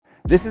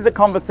This is a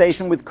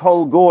conversation with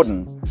Cole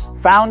Gordon,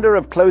 founder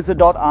of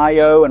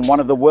Closer.io and one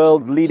of the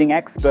world's leading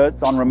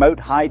experts on remote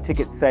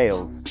high-ticket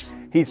sales.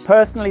 He's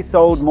personally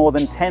sold more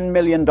than $10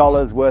 million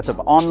worth of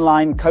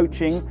online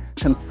coaching,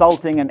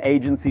 consulting, and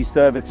agency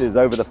services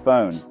over the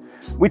phone.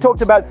 We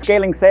talked about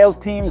scaling sales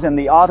teams and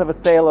the art of a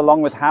sale,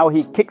 along with how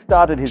he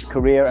kickstarted his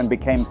career and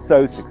became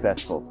so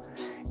successful.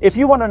 If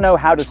you want to know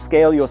how to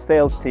scale your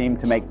sales team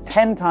to make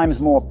 10 times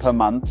more per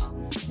month,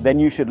 then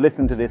you should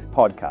listen to this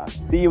podcast.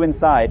 See you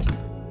inside.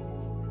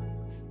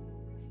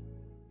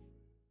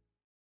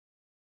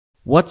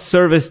 What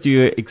service do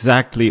you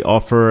exactly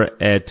offer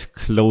at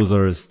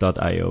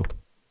Closers.io?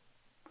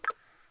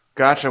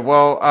 Gotcha.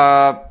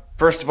 Well,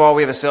 first of all,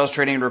 we have a sales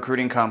training and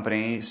recruiting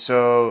company.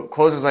 So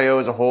Closers.io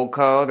is a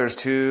holdco.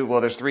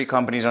 There's three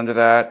companies under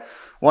that.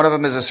 One of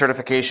them is a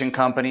certification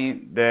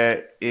company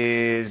that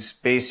is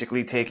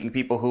basically taking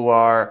people who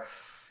are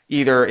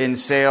either in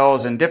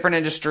sales in different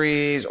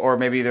industries, or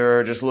maybe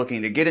they're just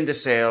looking to get into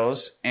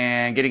sales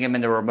and getting them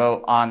into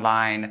remote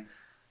online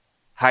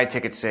high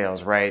ticket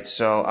sales, right?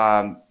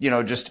 So,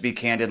 just to be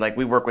candid, like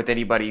we work with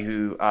anybody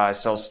who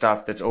sells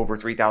stuff that's over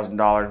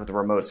 $3,000 with a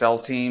remote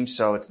sales team.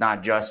 So it's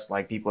not just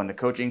like people in the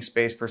coaching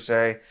space per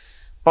se,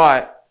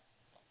 but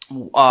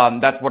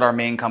that's what our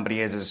main company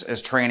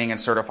is training and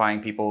certifying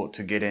people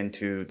to get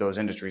into those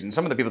industries. And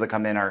some of the people that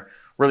come in are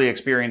really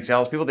experienced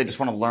salespeople. They just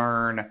want to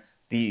learn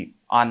the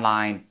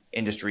online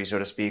industry, so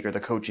to speak, or the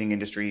coaching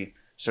industry,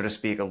 so to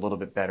speak, a little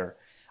bit better.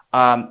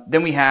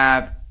 Then we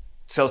have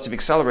Sales Team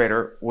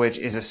Accelerator, which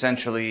is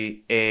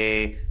essentially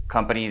a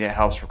company that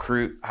helps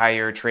recruit,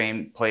 hire,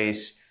 train,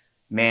 place,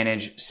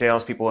 manage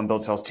salespeople and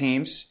build sales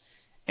teams.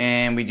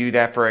 And we do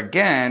that for,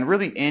 again,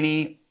 really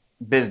any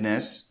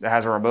business that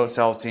has a remote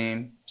sales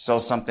team,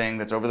 sells something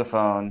that's over the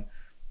phone,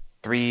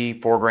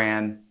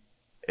 $3,000-$4,000,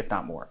 if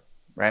not more,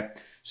 right?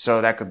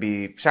 So that could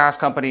be SaaS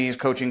companies,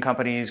 coaching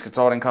companies,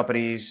 consulting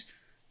companies,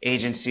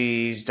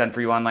 agencies, done for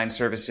you online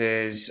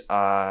services,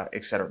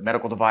 et cetera,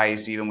 medical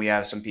device, even we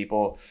have some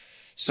people.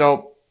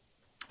 So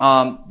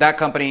that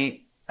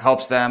company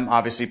helps them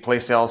obviously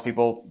place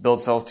salespeople,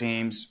 build sales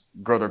teams,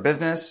 grow their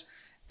business.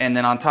 And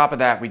then on top of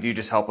that, we do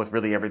just help with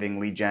really everything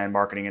lead gen,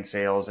 marketing, and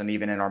sales. And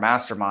even in our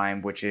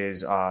mastermind, which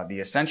is the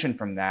ascension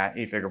from that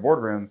 8-figure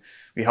boardroom,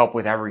 we help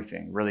with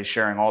everything, really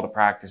sharing all the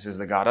practices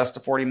that got us to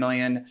 40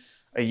 million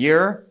a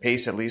year.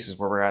 Pace, at least, is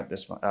where we're at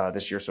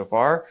this year so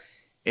far.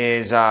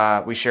 Is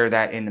we share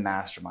that in the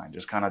mastermind,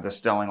 just kind of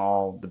distilling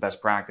all the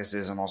best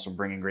practices and also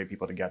bringing great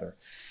people together.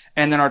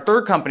 And then our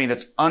third company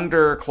that's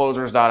under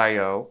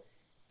Closers.io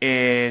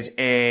is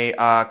a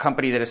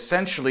company that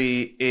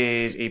essentially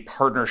is a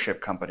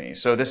partnership company.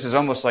 So this is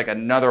almost like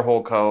another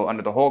holdco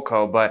under the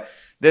holdco, but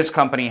this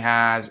company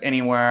has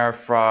anywhere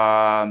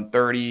from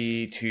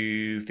 30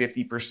 to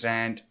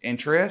 50%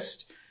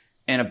 interest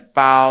in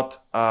about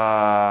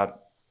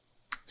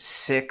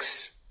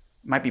 6,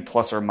 might be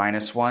plus or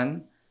minus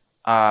 1,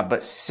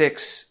 but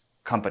 6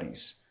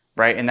 companies,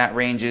 right? And that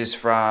ranges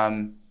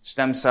from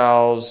stem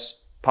cells,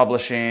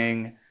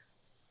 publishing,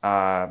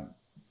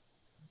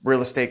 real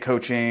estate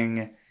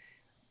coaching,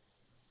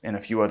 and a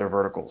few other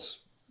verticals.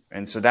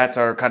 And so that's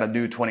our kind of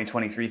new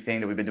 2023 thing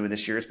that we've been doing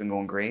this year. It's been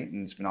going great,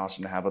 and it's been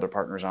awesome to have other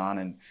partners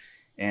on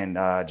and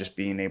just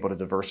being able to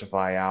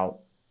diversify out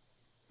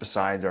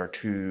besides our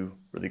 2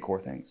 really core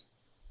things.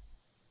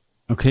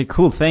 Okay,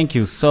 cool. Thank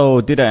you.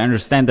 So did I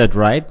understand that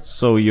right?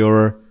 So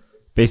you're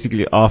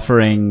basically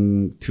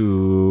offering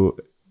to,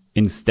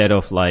 instead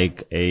of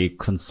like a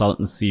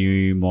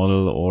consultancy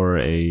model or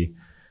a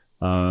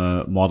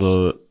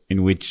model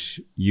in which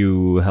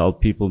you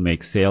help people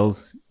make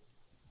sales,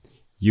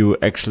 you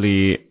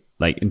actually,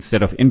 like,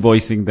 instead of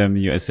invoicing them,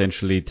 you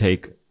essentially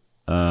take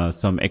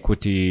some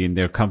equity in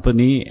their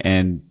company,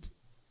 and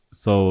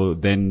so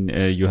then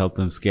you help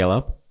them scale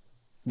up?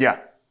 Yeah,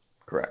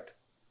 correct.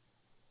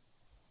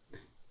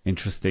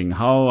 Interesting.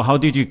 How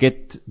did you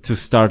get to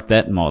start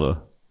that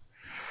model?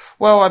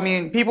 Well, I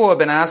mean, people have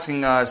been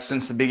asking us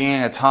since the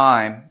beginning of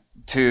time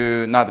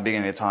not the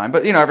beginning of time,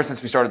 but, ever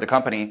since we started the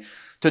company,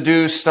 to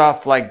do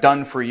stuff like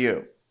done for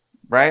you,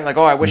 right? Like,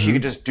 oh, I wish you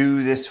could just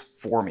do this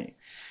for me.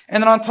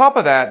 And then on top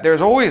of that,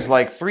 there's always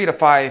like 3 to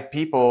 5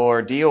 people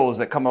or deals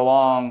that come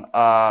along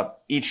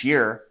each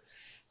year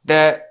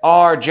that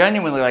are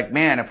genuinely like,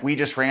 man, if we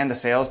just ran the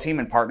sales team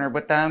and partnered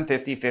with them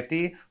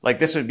 50-50, like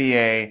this would be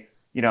a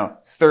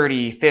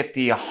 30,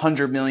 50,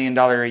 $100 million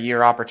a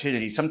year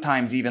opportunity.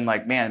 Sometimes even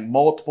like, man,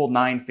 multiple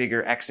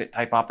 9-figure exit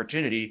type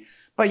opportunity.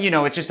 But,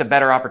 it's just a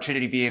better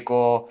opportunity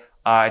vehicle.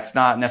 It's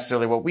not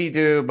necessarily what we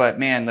do, but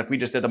man, if we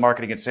just did the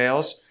marketing and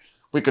sales,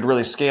 we could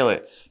really scale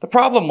it. The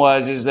problem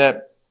is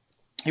that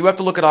you have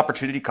to look at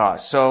opportunity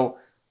costs. So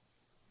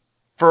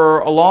for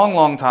a long,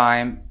 long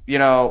time,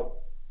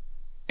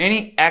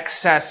 any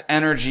excess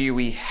energy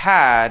we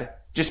had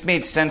just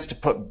made sense to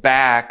put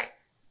back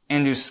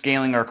into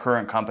scaling our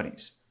current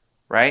companies,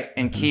 right?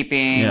 And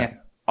keeping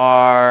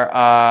our,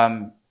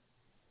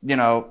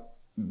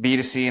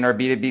 B2C and our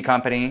B2B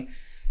company,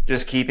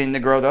 just keeping to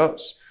grow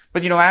those.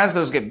 But, as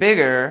those get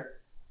bigger,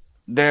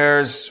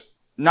 there's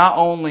not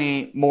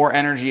only more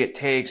energy it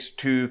takes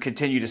to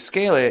continue to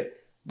scale it,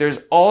 there's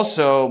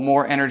also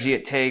more energy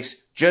it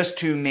takes just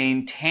to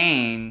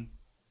maintain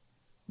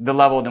the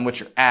level in which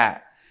you're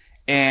at.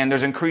 And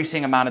there's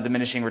increasing amount of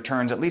diminishing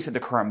returns, at least at the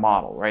current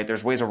model, right?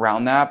 There's ways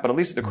around that, but at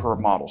least at the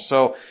current model.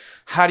 So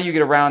how do you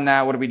get around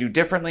that? What do we do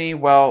differently?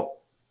 Well,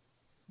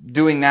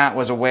 doing that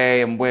was a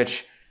way in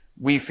which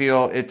we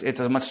feel it's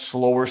a much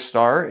slower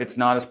start. It's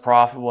not as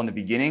profitable in the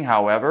beginning.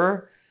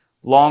 However,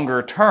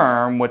 longer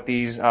term with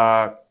these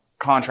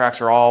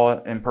contracts are all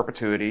in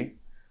perpetuity.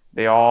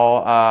 They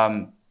all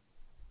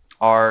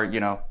are,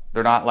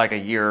 they're not like a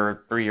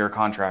year, 3-year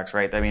contracts,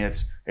 right? I mean,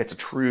 it's a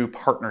true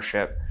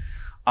partnership.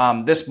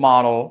 This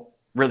model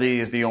really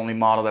is the only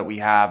model that we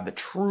have that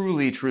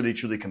truly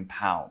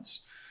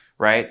compounds,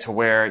 right? To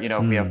where,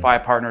 if we have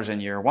 5 partners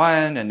in year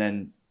 1 and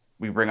then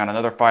we bring on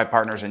another 5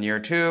 partners in year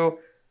 2,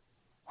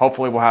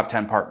 hopefully we'll have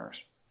 10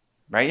 partners,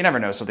 right? You never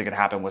know, something could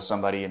happen with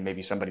somebody and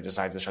maybe somebody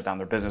decides to shut down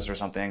their business or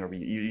something, or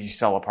you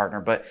sell a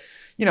partner. But,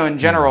 in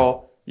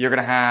general, you're going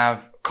to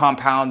have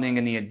compounding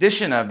in the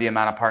addition of the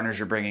amount of partners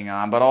you're bringing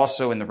on, but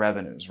also in the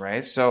revenues,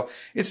 right? So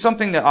it's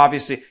something that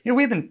obviously,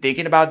 we've been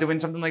thinking about doing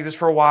something like this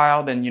for a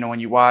while. Then, when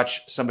you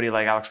watch somebody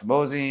like Alex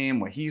Ramosi,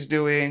 what he's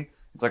doing,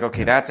 it's like,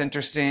 okay, that's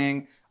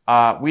interesting.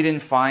 We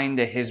didn't find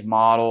that his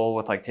model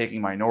with like taking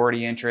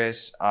minority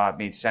interests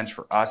made sense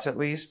for us at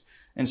least.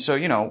 And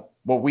so,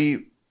 what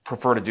we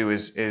prefer to do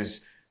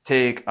is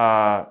take,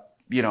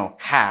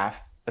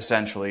 half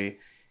essentially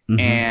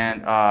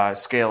and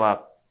scale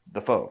up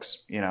the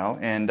folks,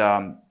 and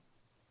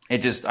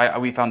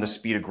we found the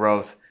speed of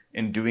growth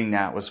in doing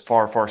that was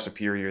far, far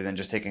superior than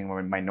just taking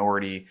a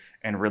minority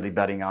and really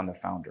betting on the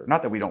founder.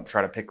 Not that we don't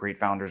try to pick great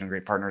founders and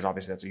great partners.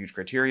 Obviously, that's a huge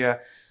criteria.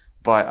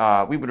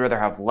 But we would rather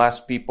have less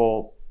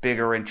people,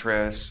 bigger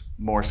interests,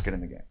 more skin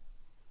in the game.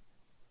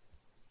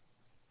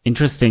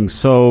 Interesting.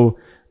 So,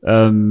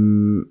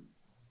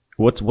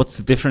 what's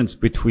the difference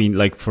between,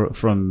 like,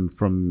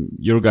 from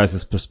your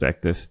guys'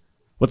 perspective,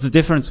 what's the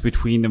difference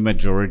between the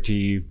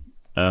majority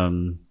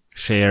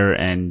share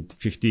and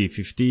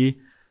 50-50?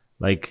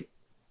 Like,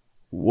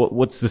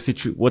 what's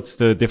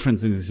the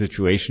difference in the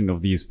situation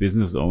of these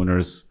business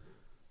owners,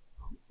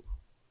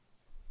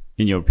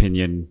 in your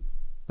opinion?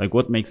 Like,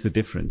 what makes the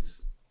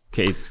difference?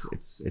 Okay,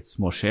 it's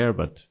more share,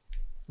 but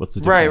what's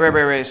the difference?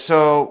 Right.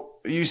 So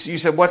you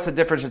said, what's the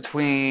difference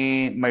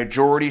between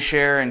majority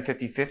share and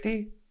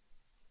 50-50?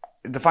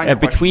 Define your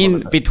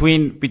question.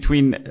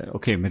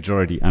 Between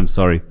majority. I'm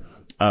sorry.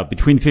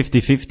 Between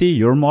 50-50,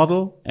 your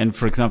model, and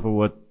for example,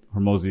 what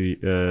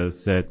Hormozi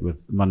said with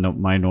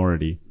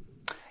minority.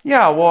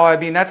 Yeah, well, I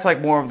mean, that's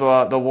like more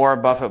of the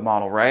Warren Buffett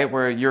model, right?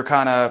 Where you're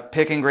kind of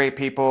picking great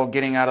people,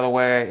 getting out of the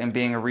way, and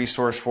being a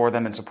resource for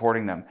them and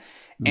supporting them.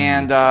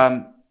 And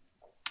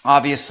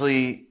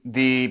obviously,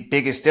 the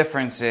biggest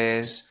difference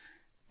is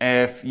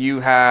if you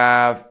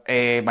have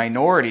a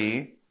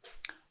minority,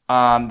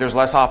 there's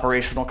less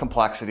operational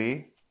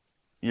complexity.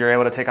 You're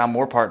able to take on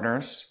more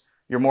partners.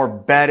 You're more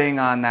betting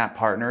on that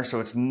partner,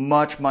 so it's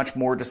much, much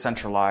more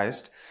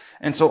decentralized.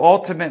 And so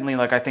ultimately,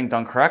 like, I think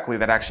done correctly,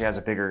 that actually has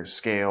a bigger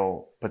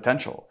scale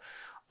potential.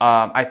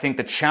 I think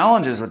the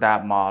challenges with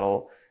that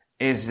model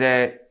is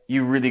that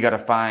you really got to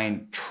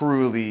find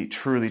truly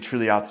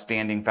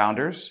outstanding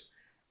founders.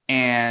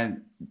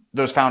 And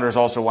those founders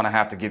also want to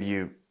have to give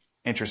you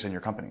interest in your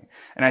company.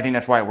 And I think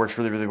that's why it works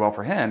really, really well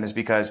for him, is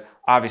because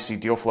obviously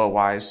deal flow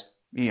wise,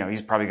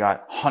 he's probably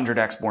got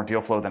 100x more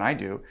deal flow than I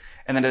do.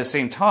 And then at the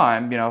same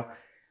time,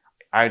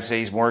 I'd say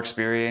he's more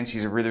experienced.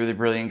 He's a really, really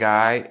brilliant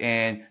guy.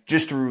 And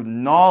just through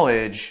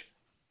knowledge,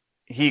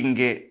 he can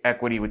get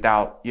equity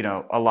without,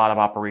 a lot of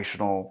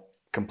operational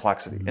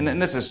complexity. And then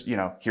this is,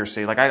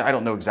 hearsay. Like, I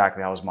don't know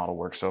exactly how his model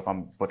works. So if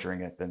I'm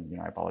butchering it, then,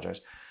 I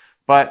apologize.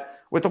 But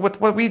with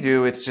what we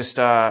do, it's just,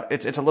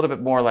 it's a little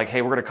bit more like,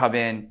 hey, we're going to come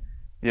in.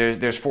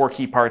 There's 4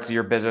 key parts of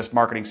your business: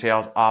 marketing,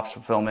 sales, ops,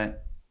 fulfillment,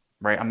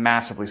 right? I'm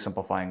massively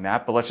simplifying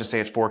that, but let's just say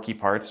it's 4 key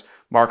parts: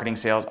 marketing,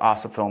 sales,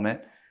 ops,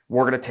 fulfillment.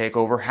 We're going to take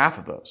over half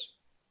of those.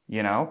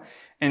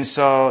 And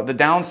so the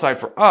downside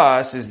for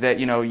us is that,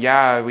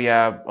 we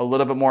have a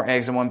little bit more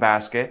eggs in one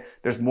basket.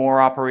 There's more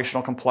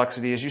operational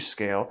complexity as you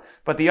scale,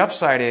 but the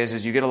upside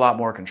is you get a lot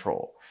more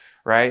control,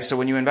 right? So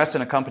when you invest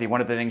in a company,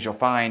 one of the things you'll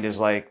find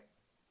is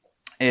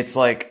it's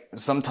like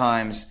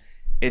sometimes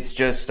it's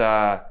just,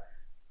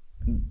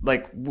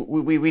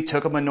 we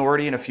took a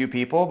minority in a few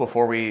people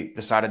before we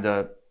decided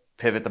to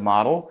pivot the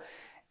model.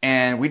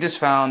 And we just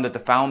found that the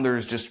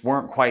founders just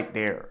weren't quite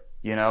there.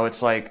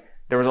 It's like,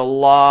 there was a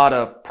lot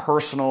of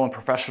personal and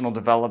professional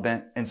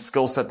development and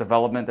skill set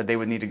development that they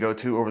would need to go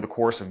to over the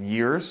course of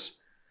years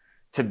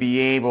to be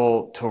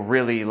able to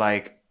really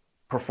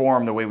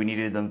perform the way we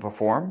needed them to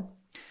perform.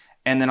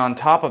 And then on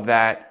top of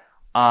that,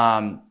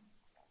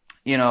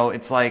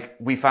 it's like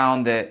we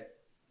found that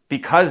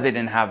because they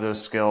didn't have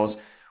those skills,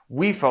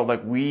 we felt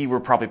like we were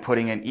probably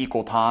putting in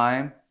equal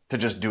time to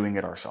just doing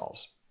it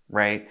ourselves,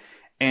 right?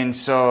 And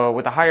so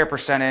with a higher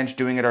percentage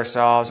doing it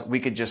ourselves, we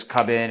could just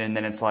come in and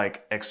then it's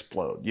like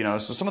explode,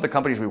 So some of the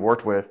companies we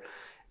worked with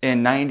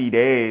in 90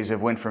 days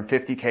have went from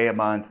 $50K a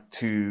month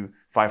to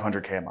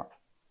 $500K a month,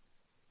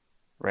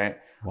 right?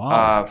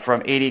 Wow.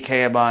 From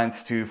 $80K a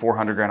month to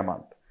 $400,000 a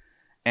month.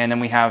 And then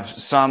we have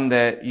some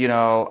that,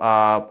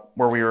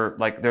 where we were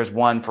like, there's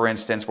one, for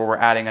instance, where we're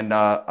adding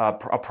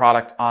a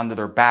product onto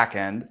their back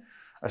end,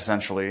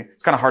 essentially.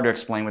 It's kind of hard to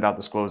explain without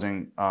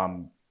disclosing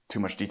too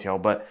much detail,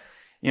 but,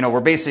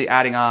 we're basically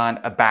adding on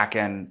a back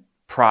end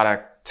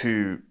product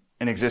to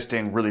an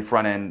existing really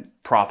front end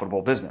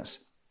profitable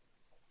business.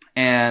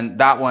 And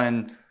that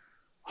one,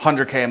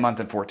 $100K a month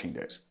in 14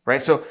 days,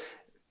 right? So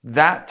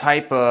that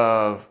type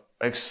of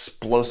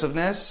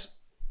explosiveness,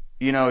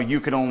 you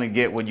can only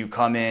get when you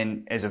come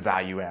in as a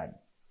value add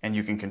and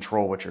you can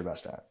control what you're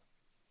best at.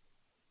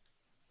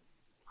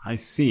 I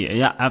see.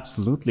 Yeah,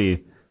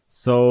 absolutely.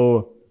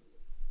 So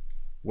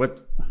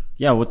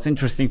what's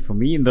interesting for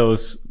me in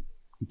those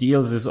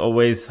deals is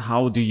always,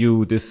 how do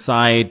you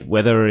decide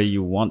whether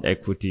you want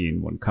equity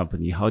in one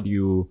company? How do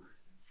you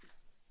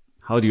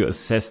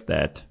assess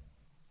that?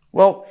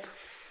 Well,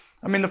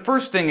 I mean, the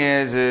first thing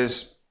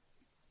is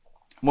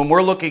when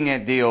we're looking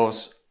at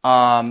deals,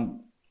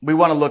 we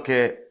want to look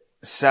at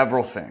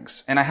several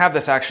things. And I have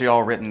this actually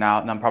all written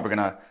out, and I'm probably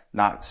going to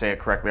not say it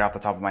correctly off the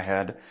top of my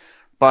head.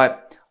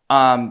 But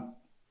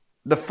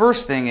the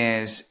first thing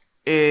is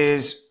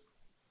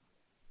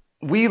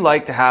we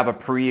like to have a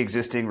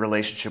pre-existing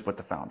relationship with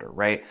the founder,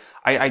 right?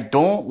 I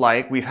don't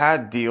we've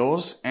had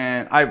deals,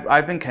 and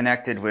I've been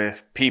connected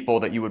with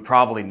people that you would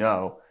probably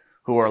know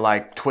who are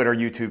like Twitter,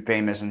 YouTube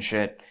famous and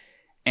shit.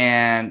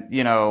 And,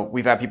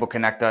 we've had people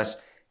connect us,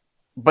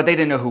 but they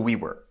didn't know who we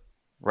were,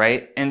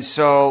 right? And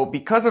so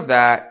because of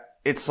that,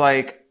 it's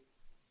like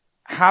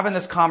having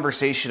this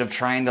conversation of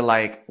trying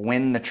to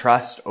win the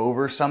trust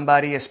over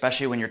somebody,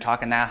 especially when you're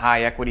talking that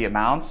high equity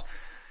amounts,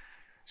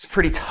 it's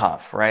pretty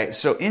tough, right?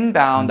 So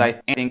inbound, I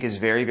think, is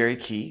very, very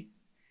key.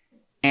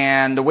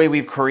 And the way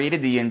we've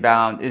created the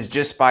inbound is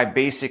just by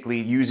basically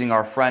using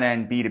our front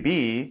end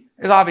B2B,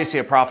 is obviously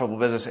a profitable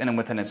business in and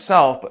within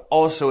itself, but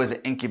also as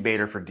an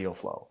incubator for deal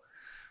flow,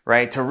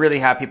 right? To really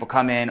have people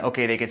come in,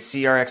 okay, they could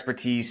see our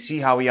expertise, see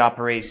how we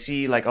operate,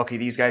 see okay,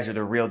 these guys are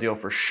the real deal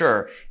for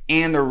sure.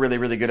 And they're really,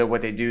 really good at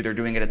what they do. They're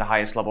doing it at the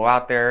highest level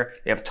out there.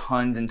 They have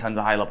tons and tons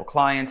of high level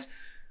clients.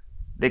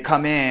 They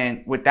come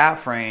in with that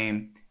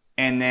frame.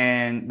 And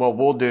then what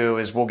we'll do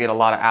is we'll get a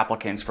lot of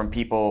applicants from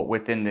people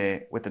within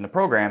the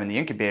program in the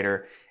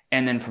incubator.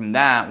 And then from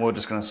that, we're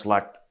just going to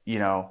select,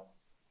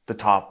 the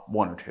top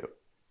one or two,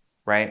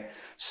 right?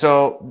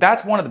 So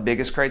that's one of the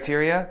biggest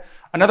criteria.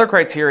 Another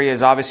criteria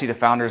is obviously the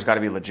founder's got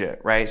to be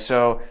legit, right?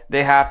 So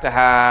they have to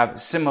have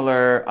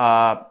similar,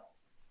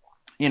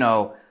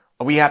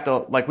 we have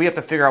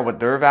to figure out what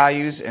their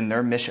values and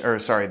their mission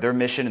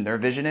and their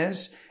vision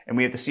is. And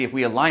we have to see if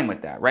we align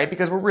with that, right?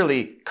 Because we're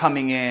really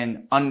coming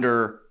in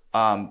under,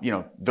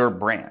 their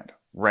brand,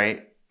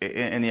 right?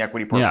 In the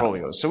equity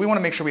portfolios. Yeah. So we want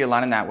to make sure we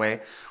align in that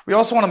way. We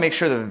also want to make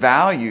sure the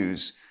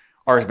values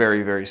are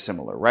very, very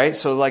similar, right?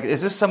 So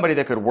is this somebody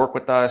that could work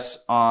with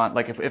us on,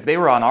 if they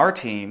were on our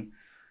team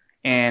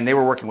and they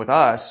were working with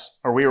us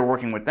or we were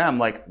working with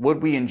them,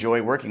 would we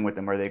enjoy working with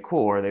them? Are they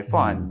cool? Are they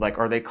fun?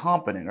 Are they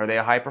competent? Are they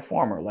a high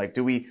performer?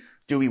 Do we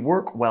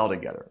work well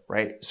together,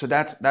 right? So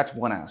that's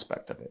one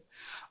aspect of it.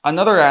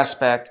 Another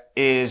aspect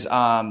is,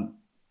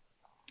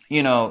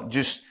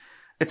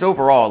 it's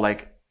overall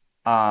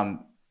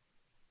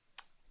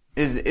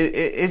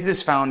is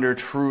this founder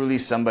truly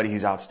somebody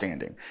who's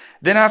outstanding?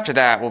 Then after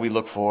that, what we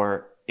look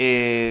for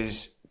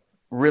is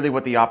really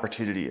what the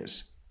opportunity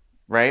is,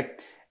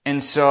 right?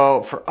 And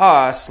so for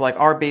us,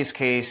 our base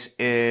case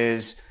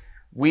is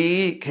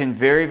we can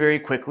very, very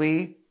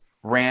quickly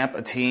ramp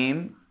a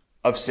team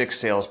of 6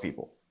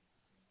 salespeople,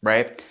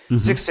 right? Mm-hmm.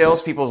 6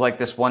 salespeople is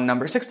this one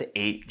number, 6 to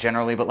 8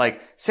 generally, but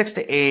 6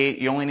 to 8,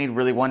 you only need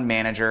really one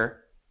manager.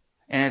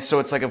 And so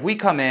it's if we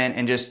come in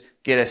and just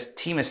get a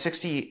team of 6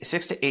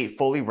 to 8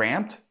 fully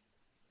ramped,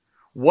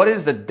 what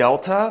is the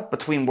delta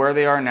between where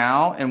they are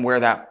now and where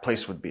that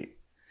place would be?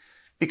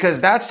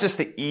 Because that's just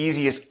the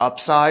easiest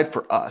upside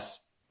for us,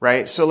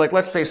 right? So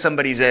let's say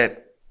somebody's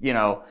at,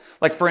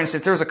 for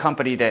instance, there's a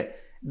company that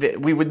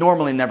we would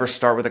normally never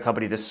start with a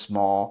company this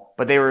small,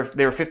 but they were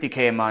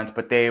 $50K a month,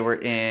 but they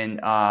were in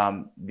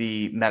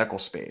the medical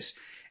space.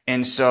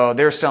 And so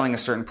they're selling a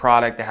certain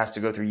product that has to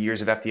go through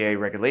years of FDA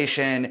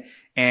regulation.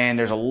 And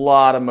there's a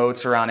lot of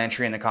moats around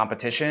entry in the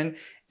competition.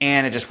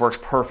 And it just works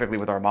perfectly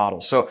with our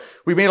model. So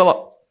we made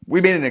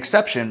an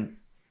exception,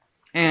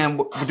 and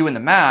we're doing the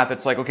math.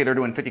 It's okay, they're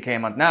doing $50K a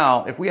month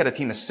now. If we had a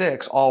team of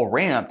 6 all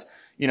ramped,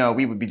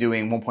 we would be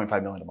doing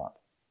 $1.5 million a month,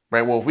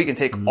 right? Well, if we can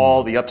take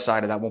all the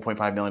upside of that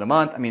 $1.5 million a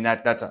month, I mean,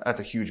 that's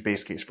a huge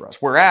base case for us.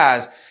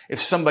 Whereas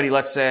if somebody,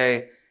 let's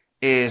say,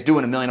 is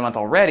doing $1 million a month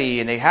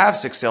already and they have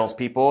 6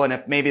 salespeople, and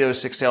if maybe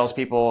those 6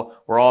 salespeople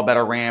were all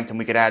better ramped and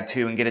we could add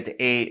 2 and get it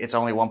to 8, it's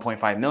only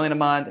 $1.5 million a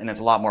month and it's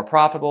a lot more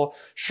profitable.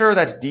 Sure,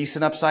 that's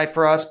decent upside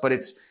for us, but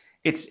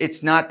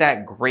it's not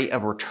that great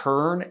of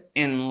return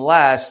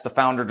unless the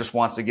founder just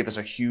wants to give us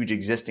a huge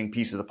existing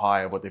piece of the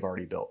pie of what they've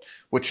already built,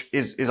 which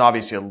is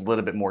obviously a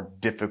little bit more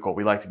difficult.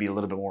 We like to be a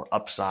little bit more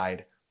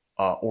upside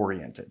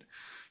oriented.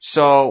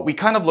 So we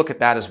kind of look at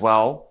that as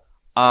well.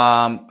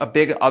 A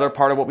big other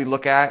part of what we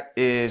look at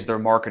is their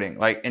marketing.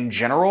 Like in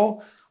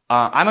general,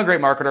 I'm a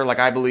great marketer. Like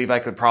I believe I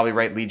could probably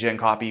write lead gen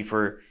copy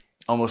for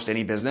almost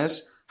any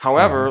business.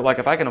 However, like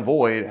if I can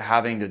avoid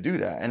having to do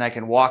that and I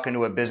can walk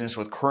into a business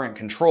with current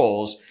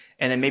controls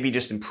and then maybe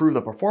just improve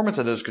the performance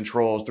of those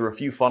controls through a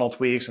few funnel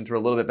tweaks and through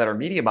a little bit better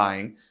media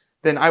buying,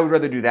 then I would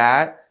rather do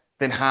that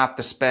than have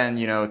to spend,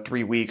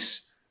 3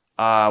 weeks,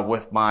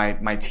 with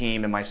my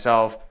team and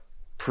myself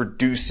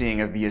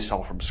producing a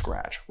VSL from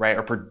scratch, right?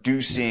 Or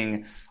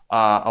producing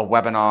a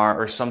webinar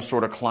or some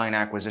sort of client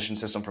acquisition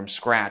system from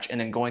scratch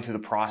and then going through the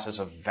process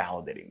of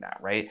validating that,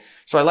 right?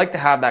 So I like to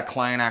have that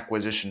client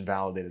acquisition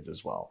validated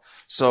as well.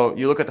 So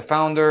you look at the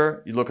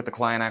founder, you look at the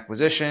client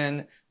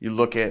acquisition, you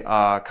look at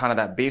kind of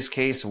that base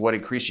case of what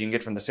increase you can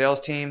get from the sales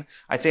team.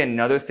 I'd say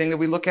another thing that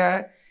we look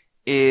at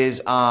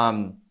is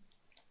the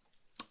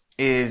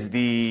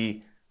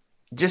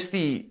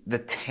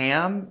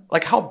TAM,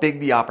 like how big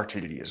the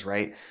opportunity is,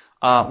 right?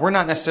 We're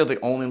not necessarily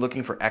only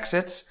looking for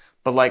exits,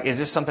 but like, is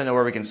this something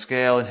where we can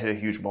scale and hit a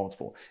huge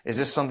multiple? Is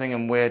this something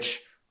in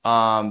which,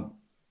 2-3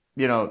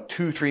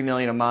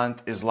 million a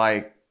month is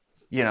like,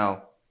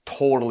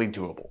 totally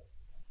doable,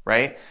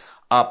 right?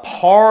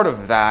 Part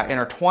of that,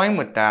 intertwined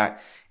with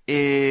that,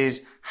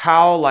 is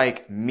how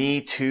like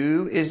me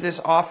too is this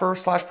offer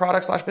 /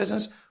 product /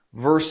 business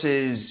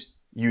versus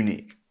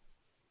unique,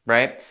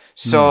 right?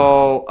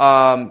 So,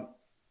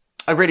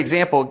 a great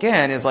example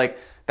again is like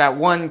that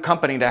one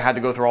company that had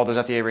to go through all those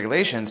FDA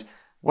regulations.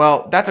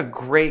 Well, that's a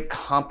great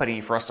company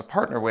for us to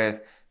partner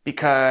with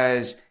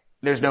because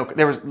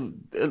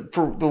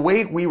for the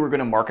way we were going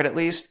to market at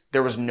least,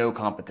 there was no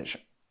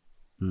competition,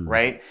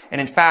 right?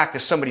 And in fact,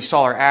 if somebody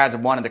saw our ads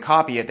and wanted to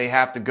copy it, they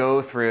have to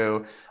go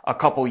through a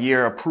couple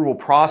year approval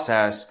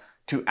process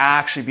to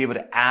actually be able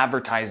to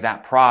advertise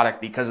that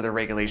product because of the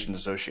regulations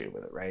associated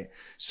with it, right?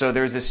 So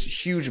there's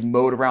this huge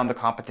moat around the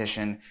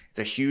competition. It's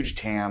a huge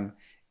TAM.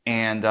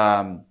 And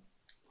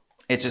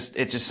it's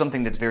just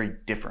something that's very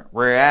different.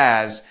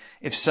 Whereas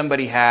if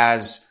somebody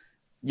has,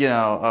 an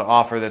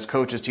offer that's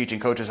coaches teaching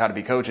coaches how to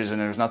be coaches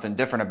and there's nothing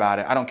different about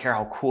it, I don't care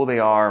how cool they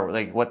are or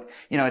like what,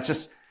 it's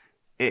just,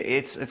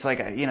 it's like,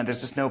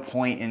 there's just no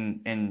point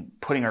in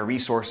putting our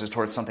resources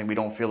towards something we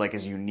don't feel like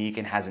is unique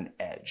and has an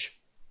edge,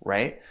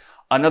 right?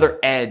 Another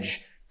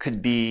edge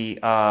could be,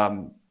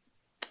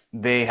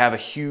 they have a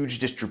huge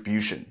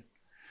distribution.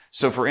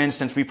 So for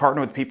instance, we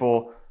partner with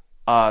people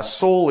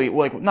solely,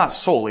 like not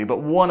solely,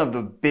 but one of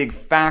the big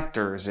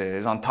factors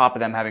is on top of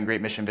them having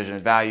great mission, vision,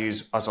 and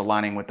values, us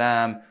aligning with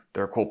them,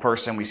 they're a cool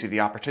person, we see the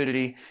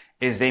opportunity,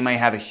 is they might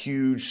have a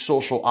huge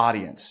social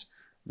audience,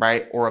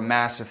 right? Or a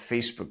massive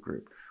Facebook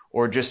group,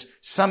 or just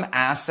some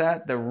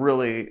asset that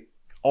really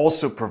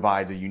also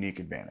provides a unique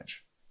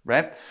advantage,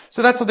 right?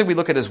 So that's something we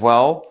look at as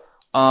well.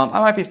 I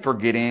might be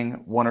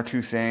forgetting one or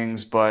two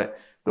things, but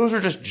those are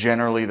just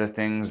generally the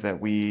things that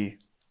we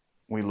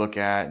look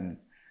at, and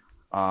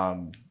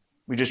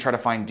we just try to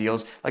find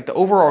deals. Like the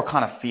overall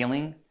kind of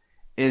feeling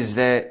is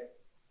that,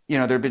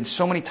 there have been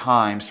so many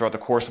times throughout the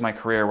course of my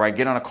career where I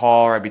get on a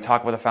call or I'd be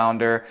talking with a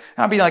founder and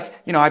I'd be like,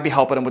 I'd be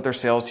helping them with their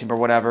sales team or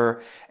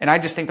whatever. And I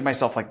just think to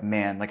myself, like,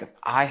 man, like if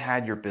I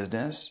had your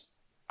business,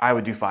 I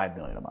would do 5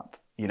 million a month.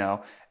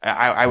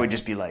 I would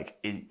just be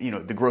like,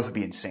 the growth would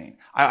be insane.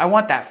 I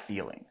want that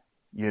feeling,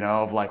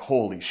 of like,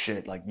 holy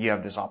shit, like you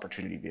have this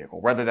opportunity vehicle,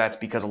 whether that's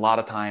because a lot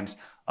of times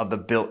of the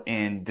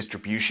built-in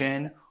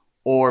distribution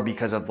or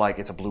because of like,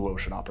 it's a blue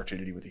ocean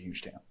opportunity with a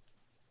huge TAM.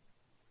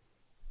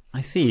 I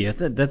see.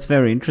 That's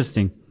very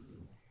interesting.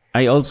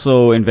 I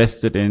also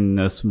invested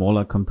in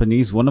smaller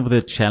companies. One of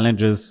the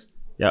challenges,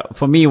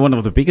 for me, one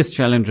of the biggest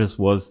challenges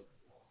was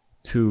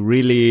to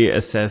really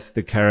assess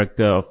the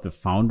character of the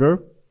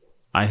founder.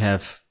 I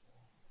have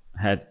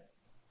had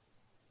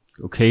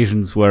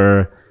occasions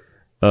where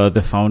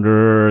the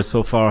founder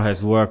so far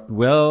has worked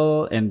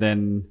well, and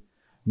then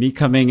me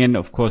coming in,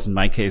 of course, in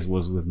my case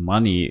was with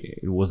money.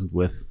 It wasn't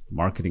with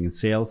marketing and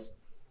sales.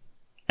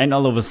 And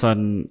all of a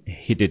sudden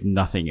he did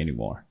nothing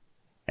anymore.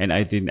 And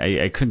I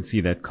couldn't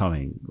see that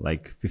coming.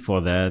 Like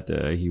before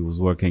that, he was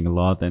working a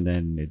lot and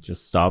then it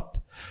just stopped.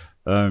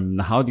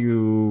 How do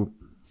you,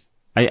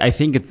 I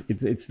think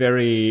it's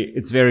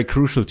very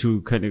crucial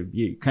to kind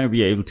of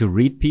be able to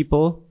read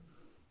people.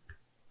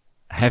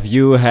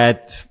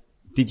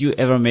 Did you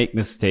ever make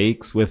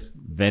mistakes with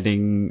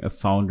vetting a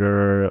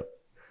founder?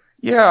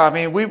 Yeah, I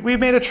mean, we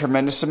made a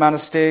tremendous amount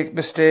of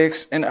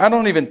mistakes, and I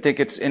don't even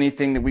think it's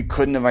anything that we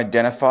couldn't have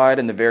identified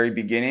in the very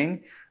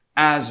beginning,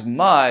 as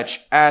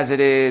much as it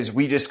is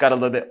we just got a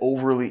little bit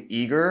overly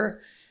eager.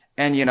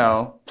 And,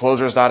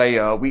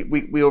 closers.io,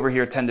 we over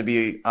here tend to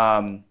be,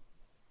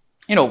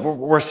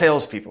 we're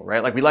salespeople,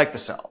 right? Like we like to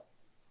sell.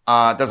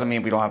 Doesn't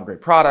mean we don't have a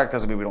great product,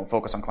 doesn't mean we don't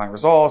focus on client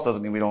results,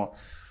 doesn't mean we don't,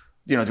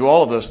 do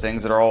all of those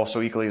things that are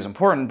also equally as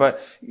important.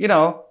 But,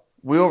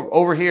 we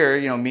over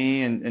here,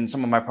 me and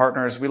some of my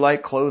partners, we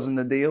like closing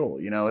the deal.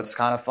 It's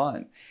kind of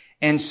fun.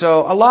 And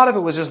so a lot of it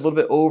was just a little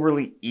bit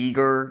overly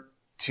eager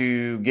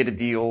to get a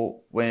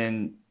deal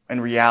when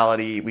in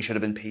reality we should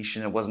have been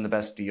patient. It wasn't the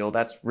best deal.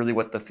 That's really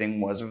what the thing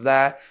was of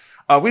that.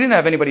 We didn't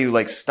have anybody who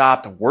like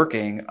stopped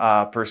working,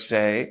 per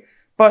se,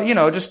 but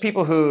just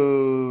people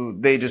who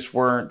they just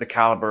weren't the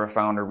caliber of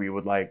founder we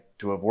would like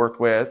to have worked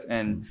with.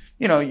 And,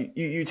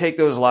 you take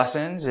those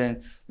lessons,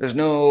 and there's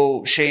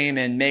no shame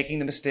in making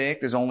the mistake.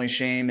 There's only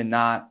shame in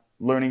not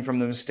learning from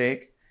the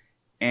mistake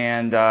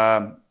and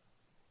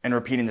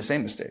repeating the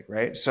same mistake,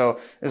 right? So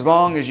as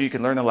long as you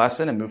can learn the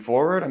lesson and move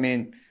forward, I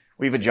mean,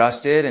 we've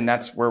adjusted, and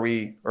that's where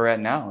we are at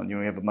now. And,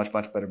 we have a much,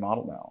 much better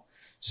model now.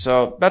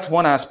 So that's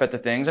one aspect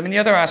of things. I mean, the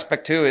other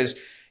aspect too is,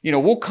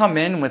 we'll come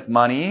in with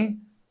money,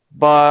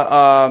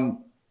 but,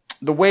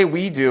 the way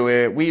we do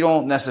it, we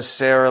don't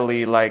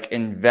necessarily like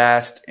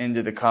invest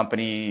into the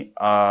company.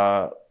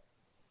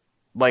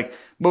 Like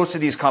most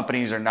of these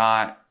companies are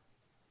not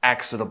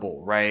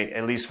exitable, right?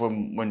 At least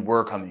when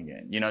we're coming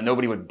in,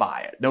 nobody would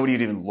buy it. Nobody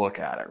would even look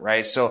at it,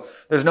 right? So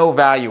there's no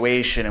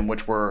valuation in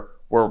which we're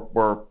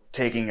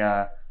taking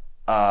like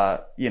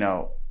a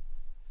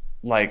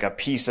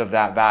piece of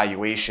that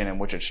valuation in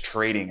which it's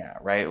trading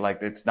at, right?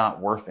 Like it's not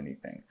worth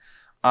anything.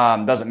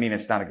 Doesn't mean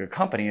it's not a good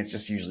company. It's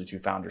just usually too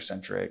founder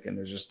centric, and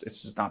it's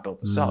just not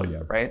built to sell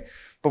yet, right?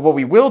 But what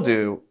we will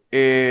do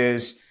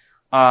is,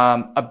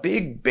 a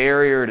big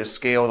barrier to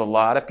scale with a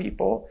lot of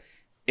people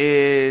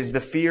is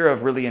the fear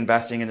of really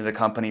investing into the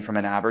company from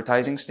an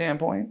advertising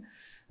standpoint.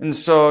 And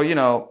so,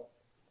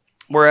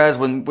 whereas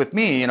with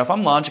me, if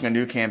I'm launching a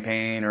new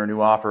campaign or a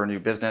new offer, or a new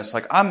business,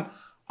 like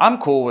I'm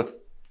cool with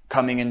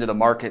coming into the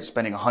market,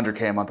 spending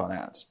 $100K a month on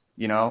ads.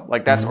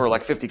 Like that's, or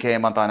like $50K a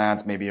month on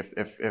ads, maybe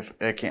if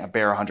it can't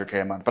bear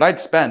 $100K a month, but I'd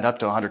spend up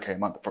to $100K a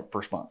month for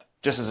first month,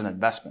 just as an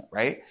investment,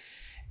 right?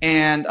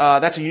 And,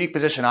 that's a unique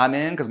position I'm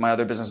in because my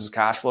other businesses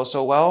cash flow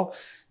so well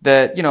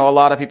that, a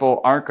lot of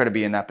people aren't going to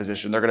be in that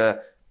position. They're going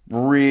to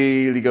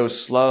really go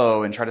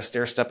slow and try to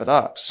stair step it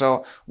up.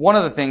 So one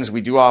of the things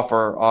we do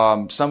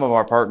offer, some of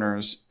our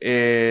partners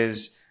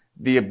is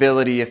the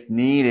ability, if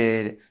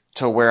needed,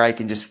 to where I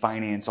can just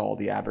finance all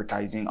the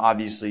advertising.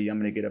 Obviously, I'm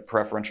going to get a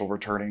preferential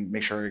returning,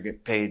 make sure I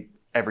get paid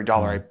every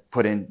dollar I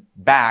put in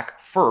back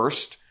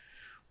first,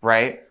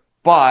 right?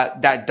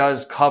 But that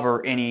does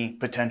cover any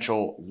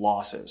potential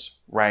losses,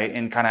 right?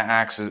 And kind of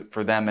acts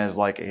for them as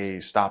like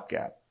a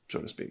stopgap,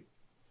 so to speak.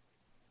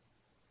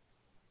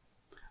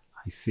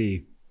 I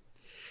see.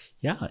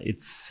 Yeah,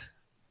 it's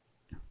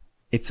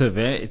a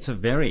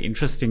very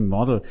interesting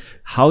model.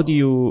 How do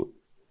you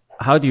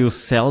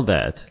sell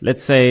that?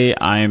 Let's say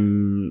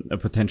I'm a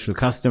potential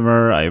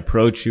customer. I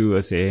approach you.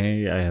 I say,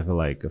 hey, I have a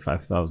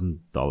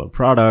 $5,000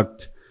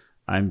 product.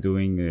 I'm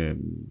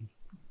doing,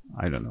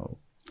 I don't know,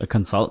 a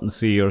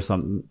consultancy or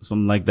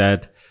something like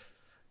that.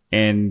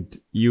 And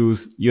you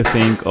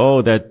think,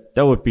 oh, that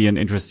would be an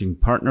interesting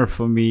partner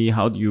for me.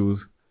 How do you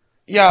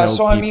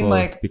so I mean,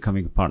 like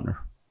becoming a partner?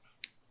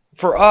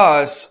 For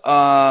us,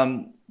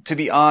 to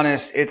be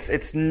honest,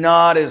 it's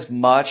not as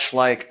much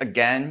like,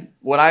 again,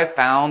 what I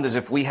found is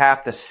if we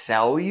have to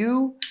sell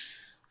you,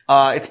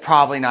 it's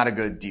probably not a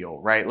good deal,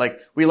 right?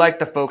 Like we like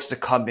the folks to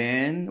come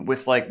in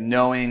with like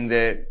knowing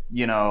that,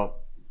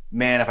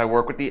 man, if I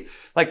work with the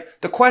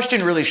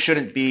question really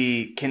shouldn't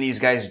be, can these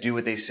guys do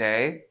what they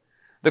say?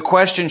 The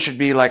question should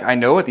be like, I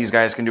know what these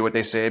guys can do what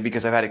they say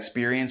because I've had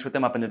experience with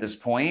them up until this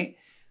point.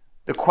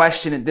 The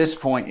question at this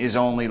point is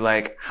only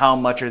like, how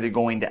much are they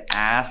going to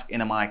ask?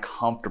 And am I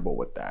comfortable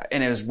with that?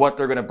 And is what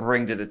they're going to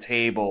bring to the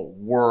table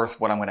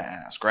worth what I'm going to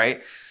ask,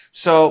 right?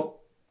 So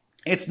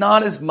it's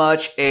not as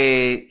much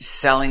a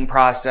selling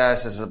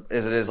process as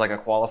it is like a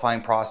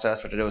qualifying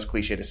process, which I know is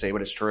cliche to say,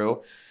 but it's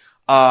true.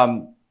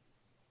 And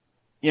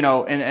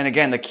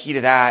again, the key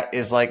to that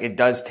is like, it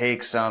does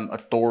take some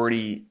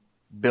authority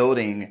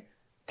building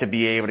to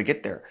be able to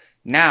get there.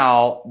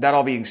 Now, that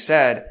all being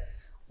said,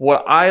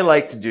 what I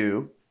like to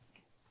do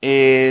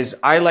is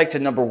I like to,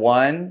 number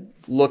one,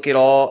 look at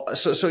all.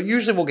 So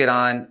usually we'll get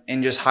on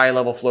and just high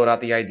level float out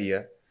the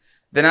idea.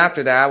 Then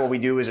after that, what we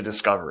do is a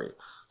discovery.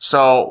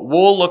 So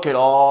we'll look at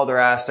all their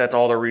assets,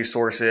 all their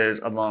resources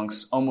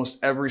amongst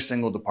almost every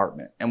single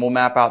department, and we'll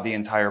map out the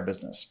entire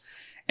business.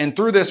 And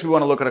through this, we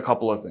want to look at a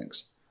couple of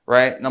things,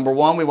 right? Number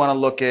one, we want to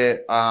look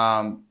at,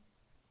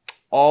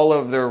 all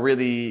of their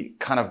really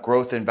kind of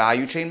growth and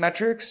value chain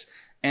metrics.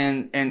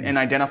 And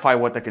identify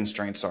what the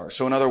constraints are.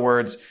 So in other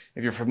words,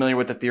 if you're familiar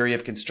with the theory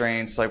of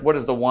constraints, like what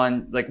is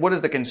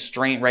the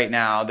constraint right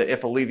now that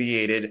if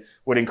alleviated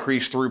would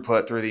increase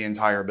throughput through the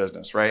entire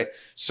business, right?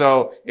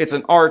 So it's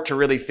an art to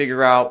really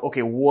figure out,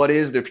 okay, what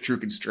is the true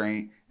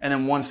constraint? And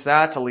then once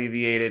that's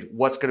alleviated,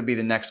 what's going to be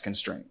the next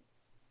constraint,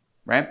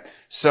 right?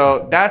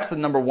 So that's the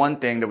number one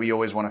thing that we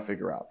always want to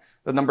figure out.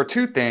 The number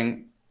two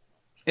thing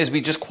is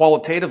we just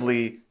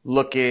qualitatively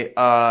look at,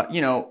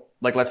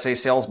 like let's say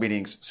sales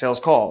meetings, sales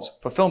calls,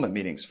 fulfillment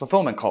meetings,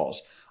 fulfillment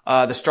calls,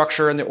 the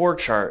structure in the org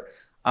chart,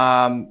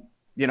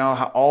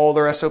 how all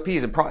their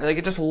SOPs and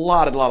it's just a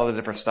lot of the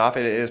different stuff.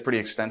 It is pretty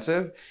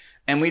extensive.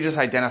 And we just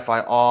identify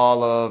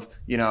all of,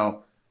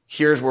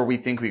 here's where we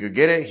think we could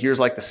get it. Here's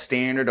like the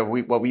standard of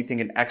what we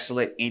think an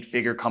excellent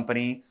 8-figure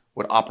company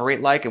would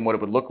operate like and what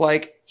it would look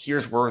like.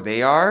 Here's where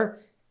they are.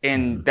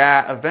 And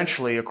that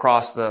eventually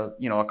across the,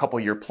 a couple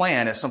year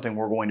plan is something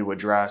we're going to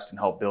address and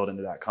help build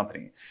into that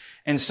company.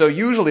 And so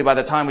usually by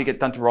the time we get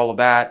done through all of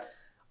that,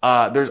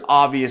 there's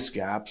obvious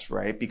gaps,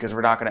 right? Because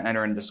we're not going to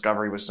enter in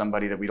discovery with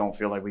somebody that we don't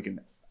feel like we can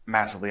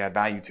massively add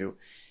value to.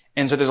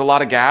 And so there's a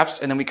lot of gaps.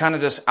 And then we kind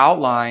of just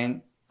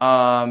outline,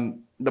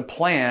 the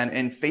plan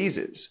in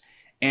phases.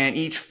 And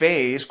each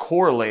phase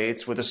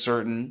correlates with a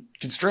certain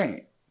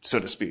constraint, so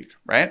to speak,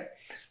 right?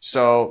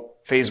 So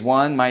phase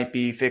 1 might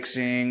be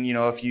fixing,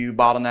 a few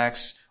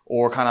bottlenecks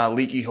or kind of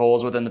leaky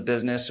holes within the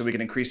business so we can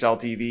increase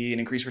LTV and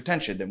increase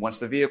retention. Then once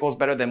the vehicle is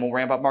better, then we'll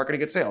ramp up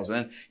marketing and get sales.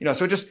 And then,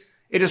 so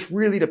it just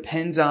really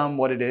depends on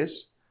what it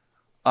is.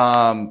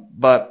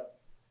 But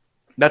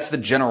that's the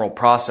general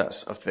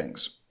process of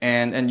things.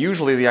 And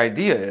usually the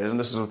idea is, and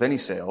this is with any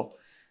sale,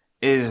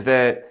 is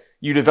that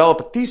you develop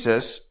a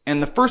thesis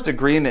and the first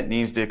agreement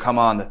needs to come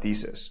on the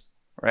thesis,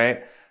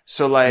 right?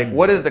 So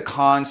what is the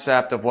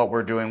concept of what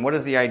we're doing? What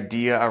is the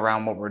idea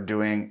around what we're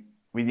doing?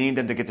 We need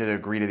them to get to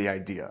agree to the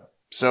idea.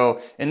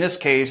 So in this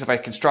case, if I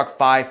construct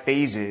 5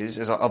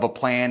 phases of a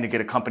plan to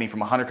get a company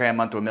from 100K a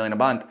month to $1 million a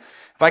month,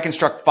 if I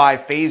construct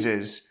 5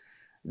 phases,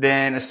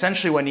 then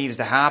essentially what needs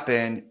to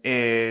happen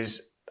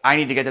is I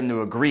need to get them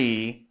to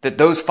agree that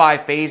those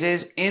 5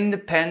 phases,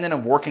 independent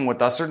of working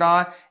with us or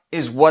not,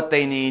 is what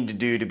they need to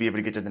do to be able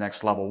to get to the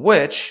next level,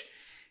 which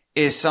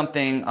is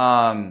something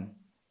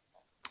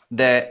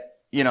that,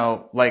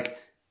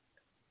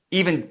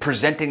 even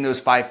presenting those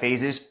 5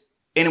 phases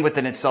in and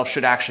within itself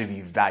should actually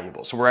be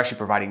valuable. So we're actually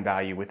providing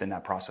value within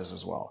that process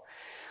as well.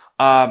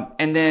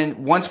 And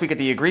then once we get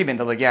the agreement,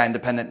 they're like, yeah,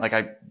 independent,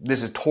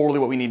 this is totally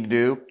what we need to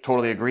do,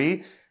 totally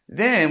agree.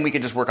 Then we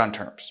can just work on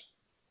terms,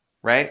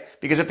 right?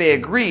 Because if they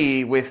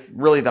agree with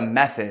really the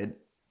method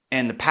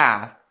and the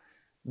path,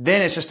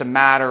 then it's just a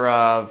matter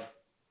of,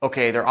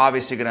 okay, they're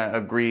obviously going to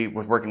agree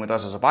with working with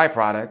us as a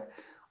byproduct.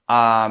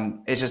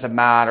 It's just a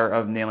matter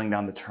of nailing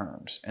down the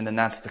terms. And then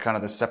that's the kind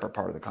of the separate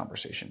part of the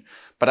conversation.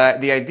 But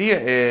the idea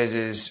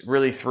is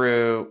really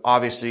through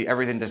obviously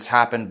everything that's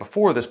happened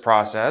before this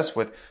process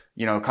with,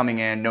 coming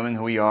in, knowing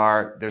who we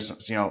are. There's,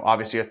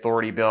 obviously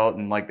authority built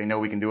and they know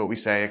we can do what we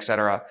say, et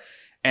cetera.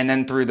 And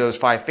then through those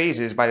 5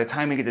 phases, by the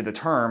time we get to the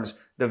terms,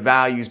 the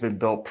value's been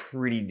built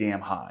pretty damn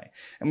high.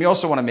 And we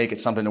also want to make it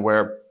something to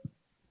where,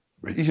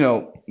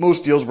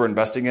 most deals we're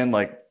investing in,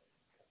 I'm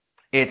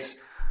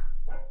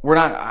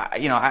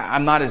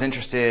not as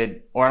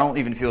interested, or I don't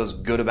even feel as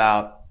good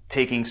about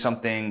taking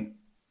something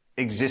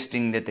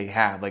existing that they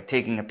have,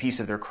 taking a piece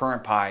of their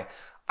current pie.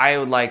 I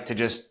would like to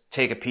just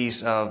take a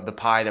piece of the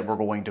pie that we're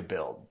going to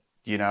build,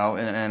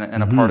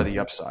 and a part of the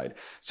upside.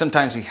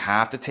 Sometimes we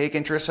have to take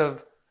interest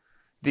of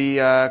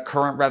the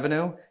current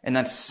revenue, and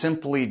that's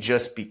simply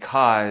just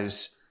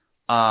because,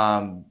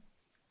 we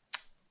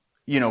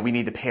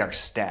need to pay our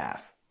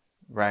staff,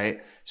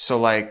 right? So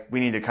we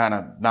need to kind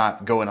of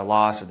not go in a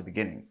loss at the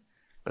beginning.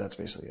 But that's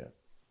basically it.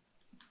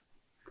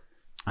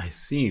 I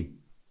see.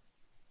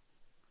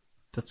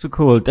 That's a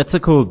cool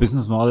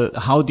business model.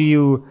 How do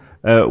you,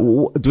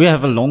 do you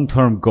have a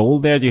long-term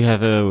goal there? Do you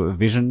have a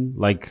vision?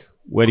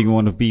 Where do you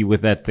want to be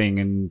with that thing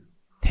in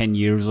 10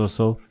 years or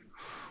so?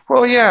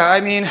 Well, yeah,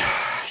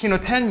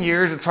 10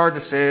 years, it's hard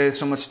to say.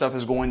 So much stuff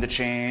is going to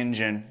change.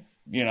 And,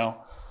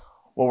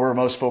 what we're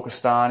most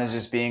focused on is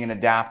just being an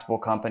adaptable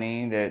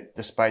company that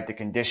despite the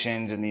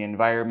conditions and the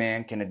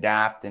environment can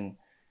adapt and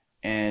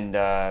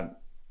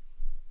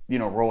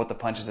roll with the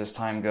punches as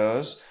time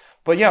goes.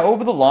 But yeah,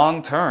 over the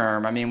long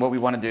term, what we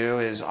want to do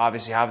is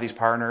obviously have these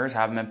partners,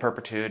 have them in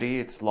perpetuity.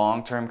 It's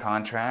long-term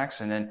contracts,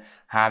 and then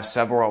have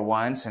several at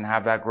once and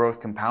have that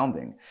growth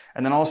compounding.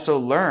 And then also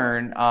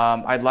learn,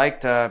 I'd like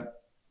to,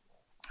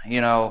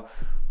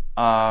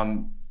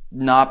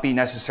 not be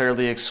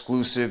necessarily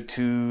exclusive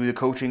to the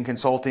coaching,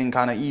 consulting,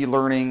 kind of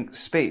e-learning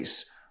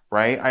space,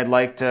 right? I'd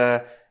like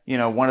to,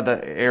 one of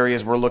the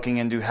areas we're looking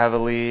into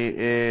heavily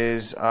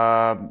is,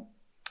 how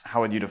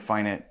would you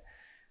define it?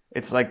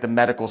 It's the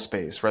medical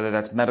space, whether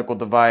that's medical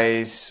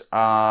device,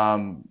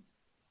 not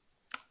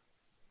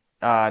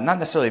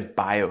necessarily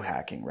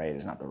biohacking, right?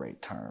 Is not the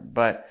right term,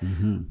 but,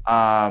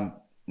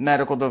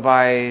 medical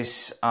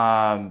device,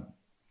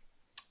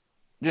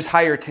 just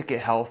higher ticket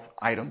health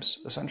items,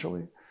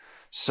 essentially.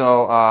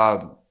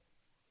 So,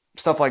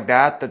 stuff like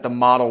that the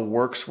model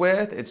works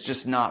with. It's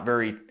just not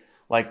very,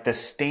 the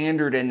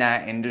standard in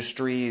that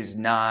industry is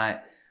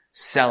not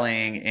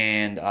selling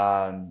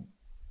and,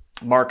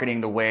 marketing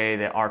the way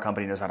that our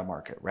company knows how to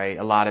market, right?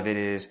 A lot of it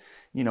is,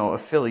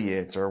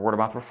 affiliates or word of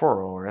mouth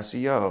referral or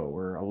SEO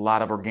or a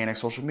lot of organic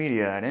social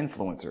media and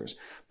influencers.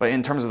 But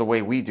in terms of the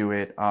way we do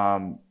it,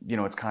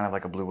 it's kind of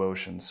like a blue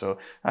ocean. So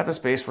that's a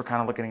space we're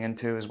kind of looking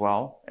into as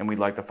well. And we'd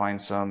like to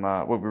find some,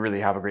 we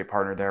really have a great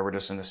partner there. We're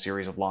just in a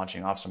series of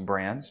launching off some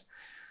brands.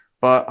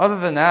 But other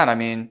than that,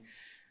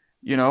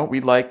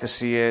 we'd like to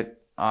see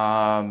it,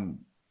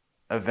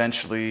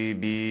 eventually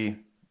be,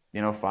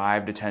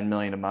 5 to 10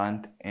 million a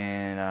month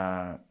in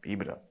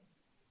EBITDA.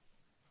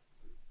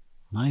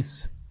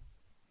 Nice.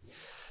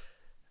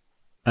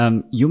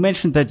 You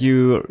mentioned that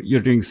you're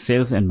doing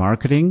sales and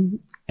marketing,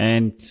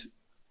 and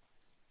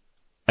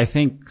I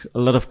think a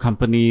lot of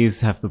companies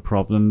have the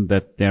problem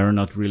that they're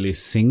not really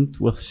synced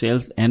with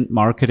sales and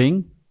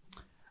marketing.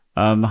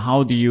 How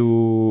would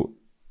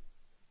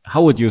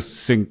you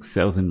sync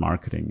sales and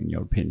marketing in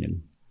your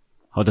opinion?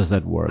 How does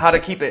that work? How to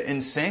keep it in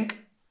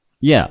sync?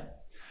 Yeah.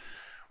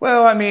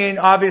 Well, I mean,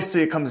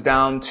 obviously it comes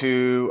down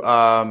to,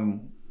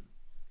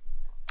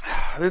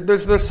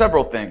 there's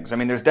several things. I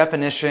mean, there's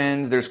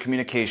definitions, there's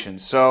communication.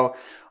 So,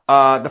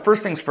 the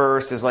first things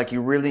first is like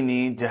you really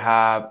need to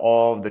have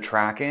all of the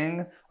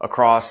tracking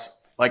across,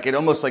 like it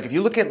almost like if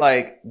you look at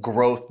like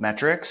growth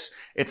metrics,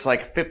 it's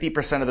like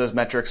 50% of those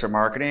metrics are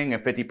marketing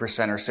and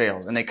 50% are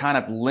sales. And they kind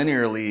of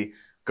linearly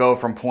go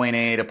from point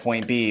A to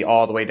point B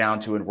all the way down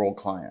to enrolled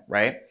client,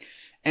 right?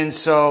 And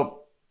so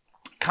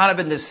kind of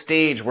in this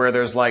stage where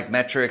there's like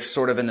metrics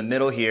sort of in the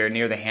middle here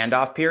near the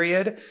handoff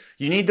period,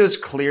 you need those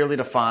clearly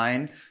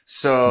defined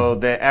so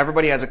that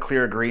everybody has a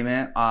clear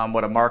agreement on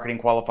what a marketing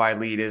qualified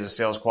lead is, a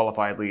sales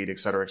qualified lead, et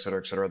cetera, et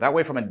cetera, et cetera. That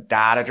way, from a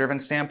data driven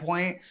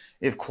standpoint,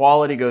 if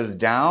quality goes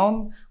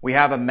down, we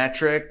have a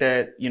metric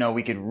that,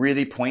 we could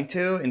really point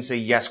to and say,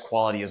 yes,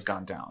 quality has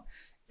gone down.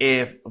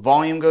 If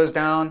volume goes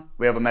down,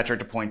 we have a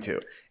metric to point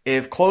to.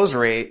 If close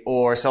rate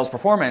or sales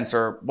performance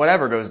or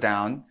whatever goes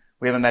down,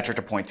 we have a metric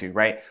to point to,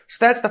 right?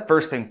 So that's the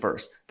first thing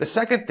first. The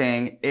second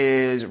thing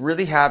is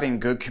really having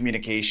good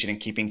communication and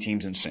keeping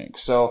teams in sync.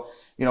 So,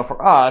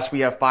 for us, we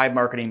have 5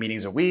 marketing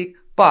meetings a week,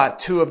 but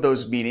 2 of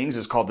those meetings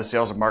is called the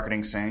sales and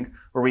marketing sync,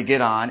 where we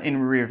get on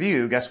and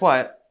review, guess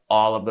what?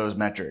 All of those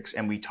metrics,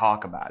 and we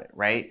talk about it,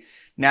 right?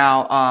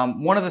 Now,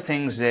 one of the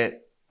things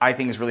that I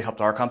think has really helped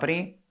our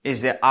company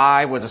is that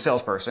I was a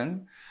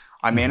salesperson.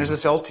 I managed the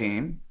sales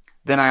team.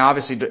 Then I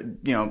obviously,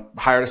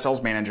 hired a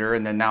sales manager,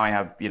 and then now I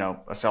have,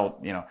 a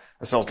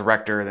sales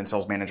director, then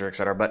sales manager, et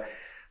cetera. But,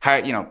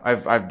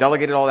 I've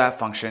delegated all that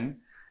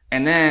function.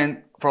 And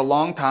then for a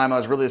long time, I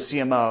was really a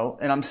CMO,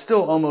 and I'm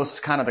still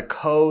almost kind of the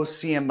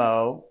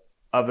co-CMO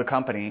of the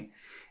company.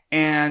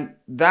 And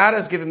that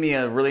has given me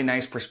a really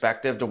nice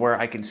perspective to where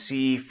I can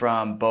see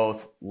from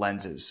both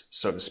lenses,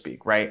 so to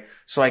speak, right?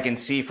 So I can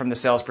see from the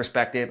sales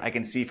perspective, I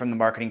can see from the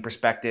marketing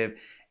perspective,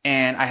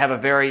 and I have a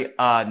very,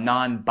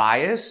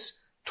 non-bias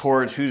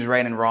towards who's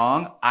right and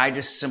wrong. I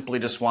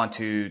just want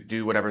to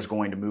do whatever's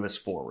going to move us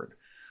forward,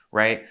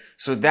 right?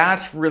 So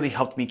that's really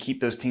helped me keep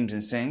those teams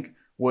in sync,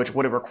 which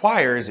what it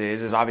requires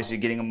is obviously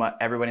getting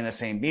everybody in the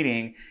same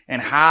meeting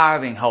and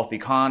having healthy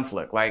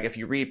conflict. Like if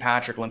you read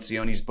Patrick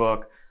Lencioni's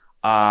book,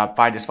 5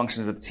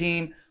 Dysfunctions of the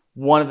Team,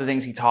 one of the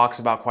things he talks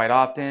about quite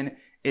often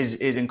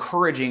is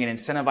encouraging and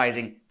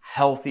incentivizing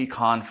healthy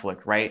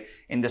conflict, right?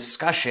 In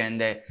discussion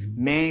that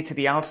may to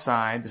the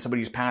outside, to somebody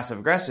who's passive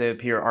aggressive,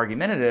 appear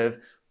argumentative,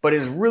 but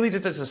is really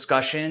just a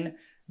discussion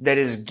that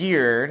is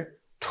geared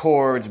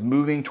towards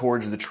moving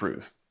towards the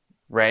truth,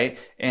 right?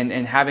 And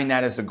having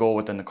that as the goal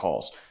within the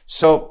calls.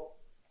 So,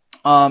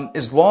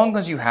 as long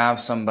as you have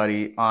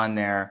somebody on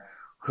there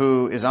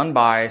who is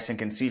unbiased and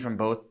can see from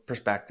both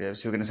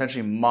perspectives, who can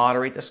essentially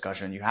moderate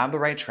discussion, you have the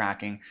right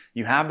tracking,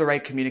 you have the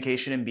right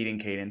communication and meeting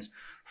cadence.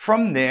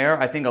 From there,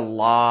 I think a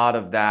lot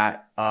of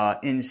that,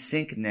 in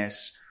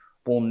syncness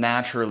will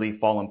naturally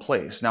fall in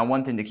place. Now,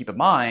 one thing to keep in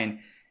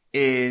mind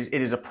is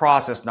it is a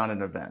process, not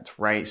an event,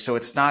 right? So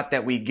it's not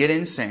that we get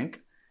in sync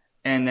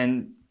and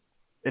then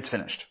it's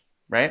finished,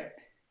 right?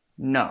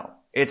 No,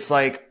 it's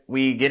like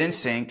we get in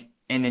sync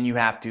and then you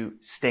have to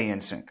stay in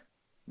sync.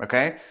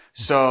 Okay.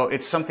 So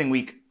it's something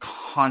we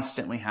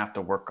constantly have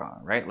to work on,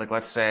 right? Like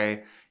let's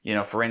say,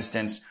 for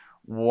instance,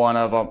 one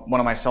of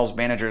my sales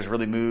managers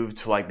really moved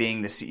to like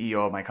being the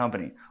CEO of my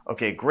company.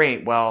 Okay,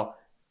 great. Well,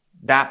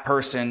 that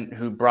person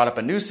who brought up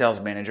a new sales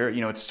manager,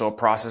 it's still a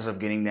process of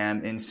getting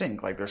them in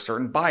sync. Like there's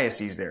certain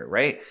biases there,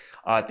 right?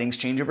 Things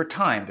change over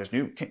time. There's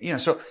new,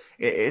 so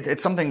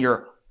it's something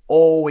you're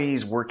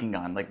always working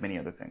on, like many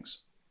other things.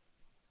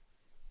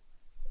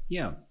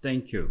 Yeah,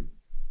 thank you.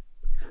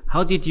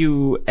 How did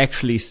you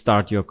actually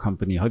start your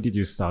company? How did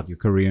you start your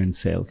career in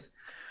sales?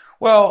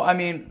 Well, I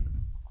mean,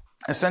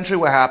 essentially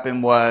what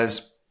happened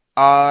was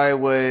I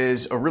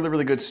was a really,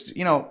 really good,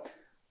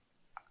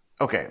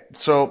 okay,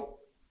 so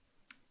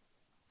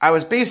I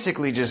was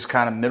basically just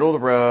kind of middle of the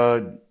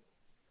road,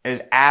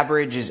 as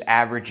average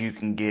you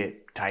can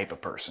get type of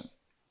person,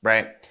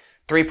 right?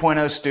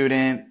 3.0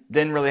 student,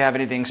 didn't really have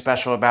anything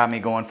special about me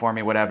going for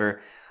me,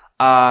 whatever.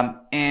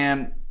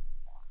 And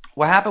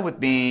what happened with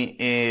me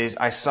is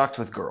I sucked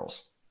with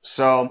girls.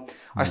 So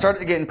I started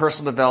to get in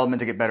personal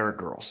development to get better at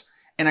girls.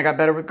 And I got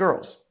better with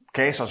girls.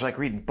 Okay, so I was like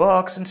reading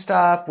books and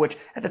stuff, which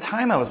at the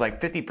time I was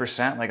like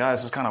 50%, like, oh,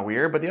 this is kind of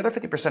weird. But the other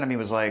 50% of me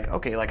was like,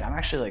 okay, like I'm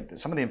actually like,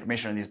 some of the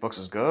information in these books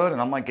is good and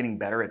I'm like getting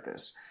better at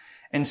this.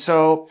 And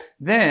so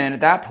then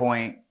at that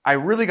point, I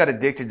really got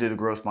addicted to the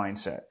growth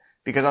mindset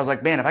because I was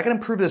like, man, if I can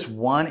improve this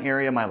one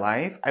area of my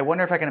life, I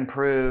wonder if I can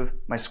improve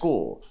my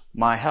school,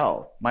 my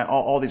health,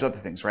 all these other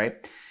things,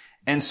 right?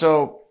 And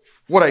so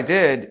what I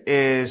did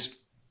is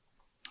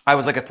I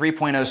was like a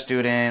 3.0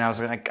 student. I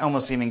was like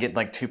almost even get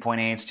like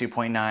 2.8s,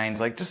 2.9s,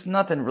 like just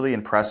nothing really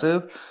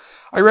impressive.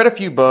 I read a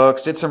few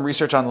books, did some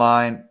research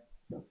online,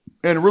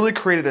 and really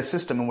created a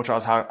system in which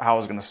how I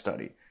was going to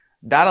study.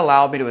 that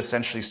allowed me to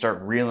essentially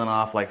start reeling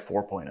off like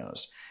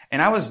 4.0s.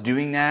 And I was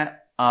doing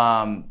that,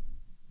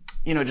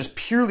 just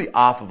purely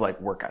off of like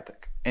work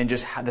ethic and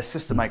just the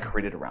system I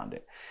created around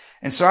it.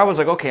 And so I was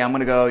like, okay, I'm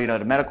going to go,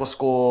 to medical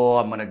school.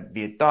 I'm going to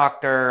be a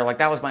doctor. Like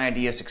that was my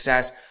idea of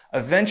success.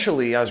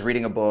 Eventually I was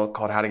reading a book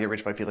called How to Get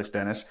Rich by Felix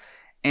Dennis.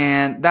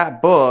 And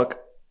that book,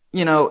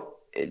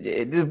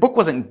 the book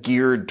wasn't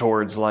geared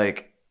towards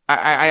like,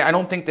 I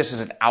don't think this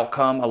is an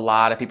outcome a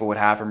lot of people would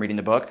have from reading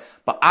the book,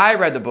 but I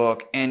read the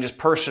book and just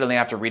personally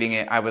after reading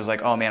it, I was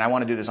like, oh man, I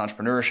want to do this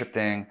entrepreneurship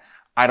thing.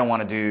 I don't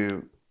want to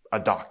do a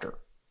doctor,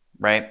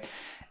 right?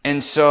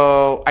 And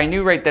so I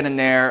knew right then and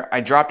there, I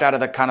dropped out of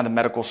the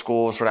medical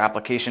school sort of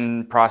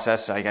application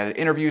process. I got an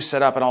interview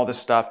set up and all this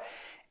stuff.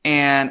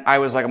 And I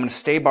was like, I'm going to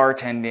stay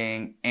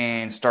bartending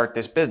and start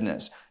this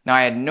business. Now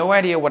I had no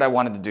idea what I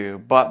wanted to do,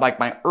 but like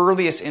my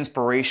earliest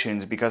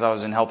inspirations, because I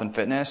was in health and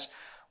fitness,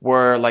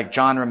 were like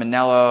John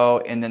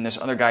Romanello, and then this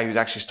other guy who's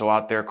actually still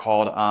out there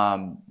called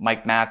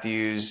Mike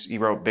Matthews. He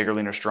wrote Bigger,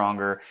 Leaner,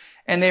 Stronger.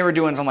 And they were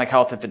doing some like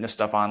health and fitness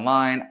stuff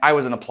online. I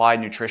was an applied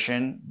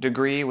nutrition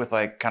degree with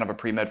like kind of a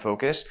pre-med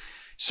focus.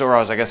 So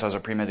I guess I was a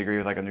pre-med degree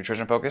with like a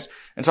nutrition focus.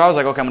 And so I was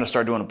like, okay, I'm going to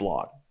start doing a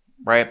blog,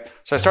 right?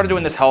 So I started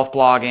doing this health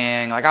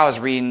blogging. Like I was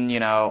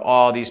reading,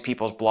 all these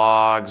people's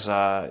blogs,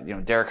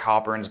 Derek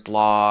Halpern's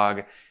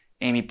blog,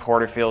 Amy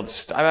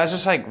Porterfield's. I was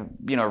just like,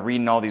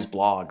 reading all these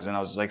blogs, and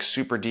I was like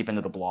super deep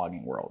into the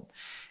blogging world.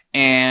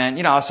 And,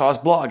 so I was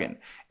blogging.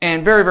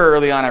 And very, very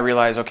early on, I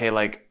realized, okay,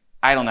 like,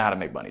 I don't know how to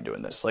make money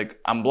doing this. Like,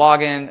 I'm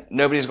blogging.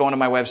 Nobody's going to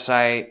my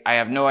website. I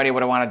have no idea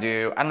what I want to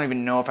do. I don't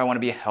even know if I want to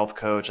be a health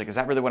coach. Like, is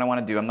that really what I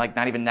want to do? I'm like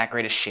not even that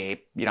great of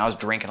shape. I was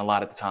drinking a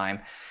lot at the time.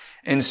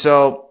 And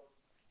so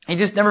it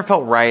just never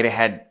felt right. I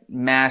had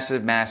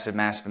massive, massive,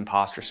 massive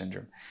imposter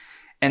syndrome.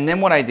 And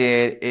then what I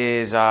did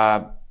is,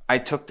 I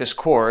took this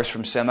course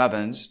from Sam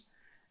Evans,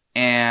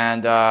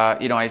 and,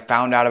 I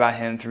found out about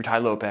him through Ty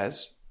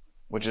Lopez,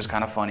 which is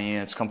kind of funny.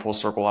 It's come full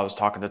circle. I was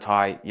talking to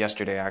Ty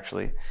yesterday,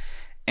 actually.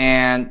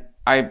 And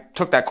I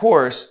took that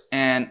course,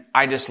 and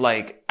I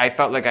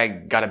felt like I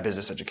got a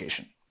business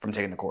education from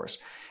taking the course.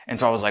 And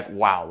so I was like,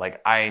 wow, like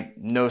I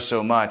know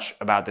so much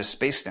about this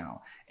space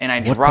now. And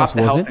I dropped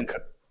the health and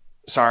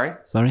Sorry?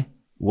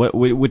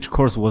 Which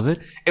course was it?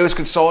 It was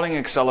Consulting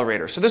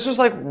Accelerator. So this was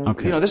like,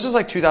 this is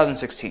like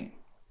 2016.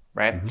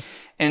 Right? Mm-hmm.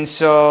 And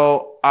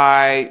so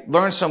I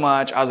learned so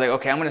much. I was like,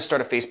 okay, I'm going to start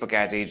a Facebook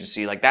ads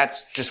agency. Like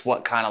that's just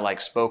what kind of like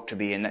spoke to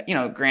me. And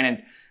that,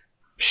 granted,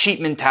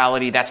 sheep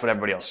mentality, that's what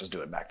everybody else was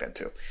doing back then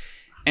too.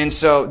 And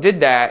so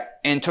did that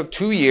and took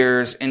 2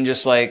 years and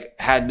just like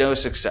had no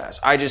success.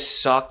 I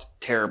just sucked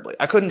terribly.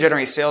 I couldn't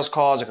generate sales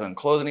calls. I couldn't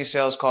close any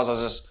sales calls. I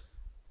was just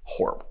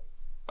horrible.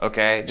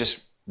 Okay.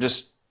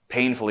 Just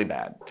painfully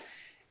bad.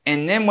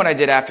 And then what I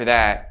did after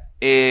that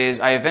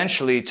is I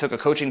eventually took a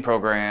coaching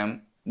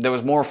program that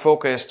was more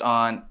focused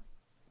on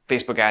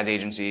Facebook ads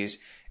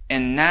agencies.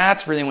 And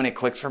that's really when it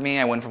clicked for me.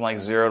 I went from like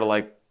 0 to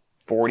like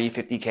 40,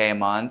 50K a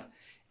month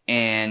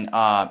in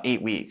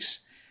 8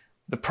 weeks.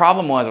 The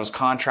problem was I was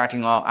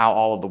contracting out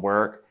all of the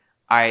work.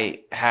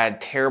 I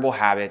had terrible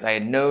habits. I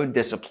had no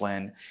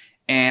discipline.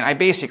 And I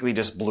basically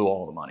just blew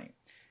all the money.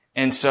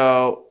 And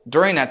so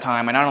during that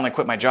time, I not only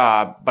quit my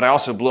job, but I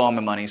also blew all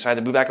my money. So I had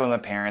to move back with my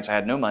parents. I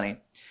had no money.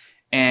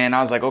 And I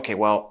was like, okay,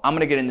 well, I'm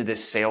going to get into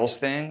this sales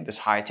thing, this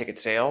high ticket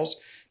sales,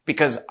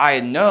 because I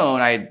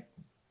had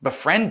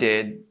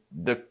befriended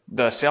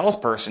the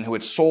salesperson who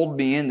had sold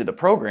me into the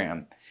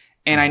program.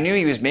 And I knew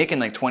he was making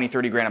like 20,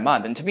 30 grand a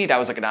month. And to me, that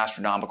was like an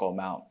astronomical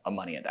amount of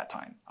money at that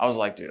time. I was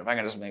like, dude, if I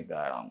can just make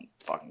that, I'm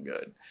fucking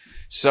good.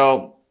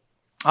 So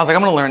I was like,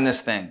 I'm going to learn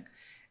this thing.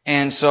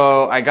 And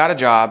so I got a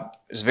job.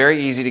 It was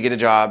very easy to get a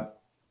job.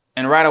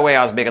 And right away,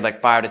 I was making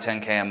like 5 to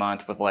 10K a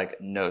month with like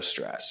no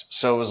stress.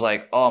 So it was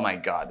like, oh my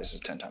God, this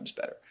is 10 times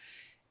better.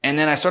 And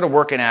then I started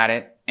working at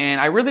it. And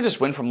I really just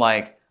went from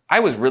like, I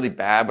was really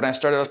bad when I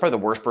started. I was probably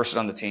the worst person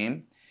on the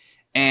team.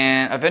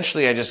 And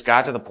eventually I just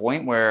got to the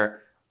point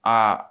where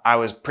I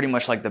was pretty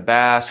much like the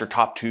best or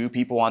top 2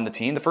 people on the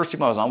team. The first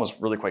team I was on was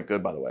really quite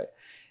good, by the way.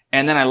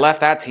 And then I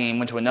left that team,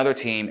 went to another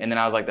team, and then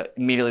I was like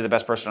immediately the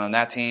best person on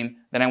that team.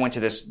 Then I went to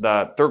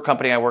the third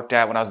company I worked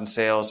at when I was in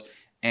sales.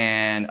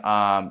 And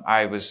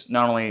I was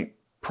not only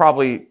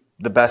probably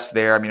the best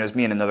there. I mean, it was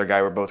me and another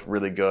guy were both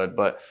really good,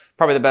 but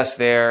probably the best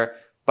there.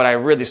 But I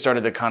really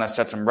started to kind of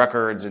set some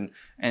records and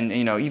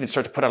even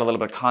start to put out a little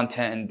bit of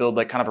content and build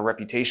like kind of a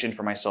reputation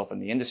for myself in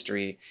the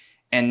industry.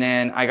 And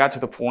then I got to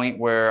the point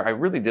where I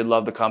really did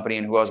love the company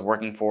and who I was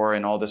working for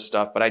and all this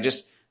stuff, but I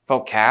just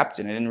felt capped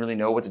and I didn't really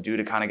know what to do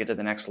to kind of get to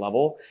the next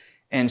level.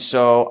 And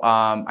so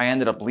I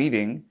ended up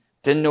leaving,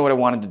 didn't know what I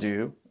wanted to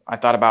do. I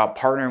thought about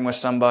partnering with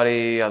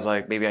somebody. I was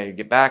like, maybe I could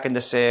get back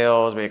into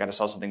sales. Maybe I got to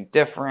sell something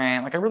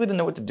different. Like I really didn't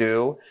know what to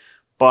do,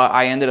 but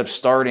I ended up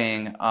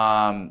starting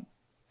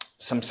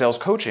some sales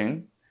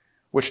coaching,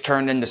 which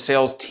turned into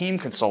sales team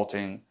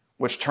consulting,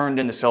 which turned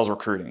into sales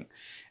recruiting.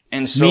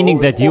 And so, meaning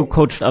that you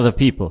coached other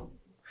people.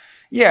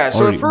 Yeah.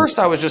 So at first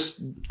I was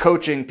just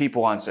coaching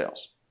people on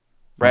sales,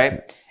 right?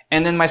 Okay.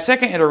 And then my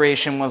second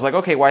iteration was like,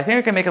 okay, well, I think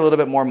I can make a little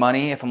bit more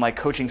money if I'm like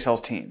coaching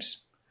sales teams.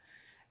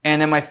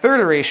 And then my third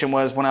iteration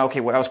was when I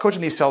was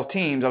coaching these sales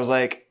teams, I was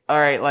like, all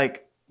right,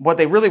 like what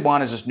they really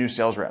want is just new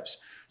sales reps.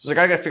 So it's like,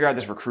 I got to figure out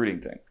this recruiting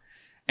thing.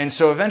 And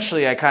so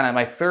eventually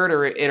my third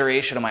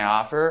iteration of my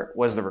offer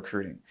was the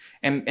recruiting.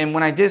 And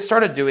when I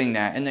started doing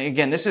that, and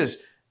again, this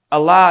is a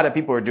lot of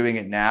people are doing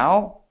it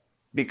now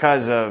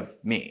because of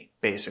me,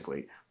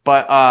 basically.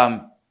 But,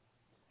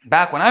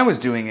 back when I was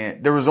doing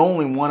it, there was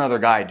only one other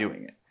guy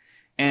doing it.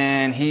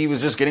 And he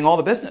was just getting all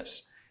the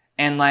business.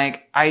 And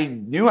like, I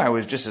knew I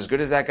was just as good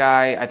as that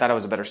guy. I thought I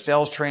was a better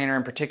sales trainer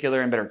in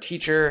particular and better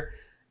teacher.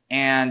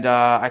 And,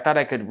 I thought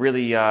I could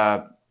really,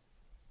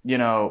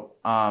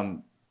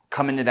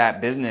 come into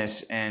that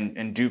business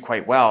and do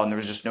quite well. And there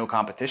was just no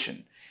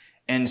competition.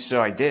 And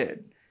so I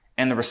did.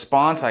 And the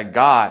response I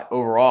got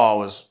overall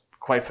was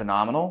quite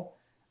phenomenal.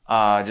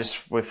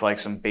 Just with like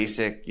some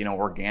basic,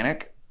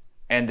 organic.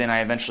 And then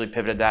I eventually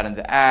pivoted that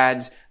into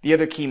ads. The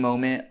other key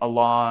moment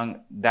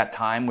along that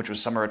time, which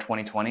was summer of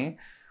 2020,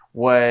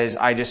 was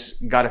I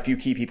just got a few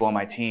key people on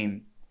my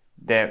team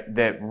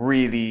that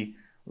really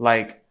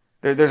like,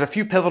 there's a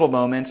few pivotal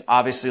moments.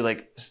 Obviously,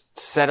 like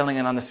settling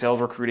in on the sales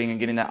recruiting and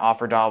getting that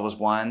offer dial was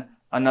one.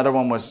 Another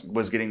one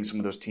was getting some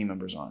of those team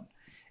members on.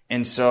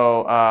 And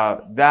so,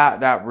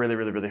 that really,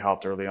 really, really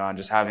helped early on,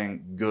 just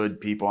having good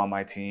people on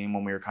my team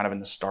when we were kind of in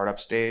the startup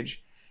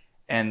stage.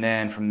 And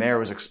then from there it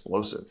was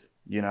explosive,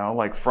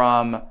 like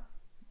from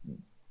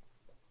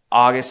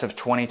August of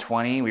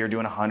 2020, we were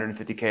doing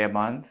 150K a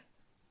month.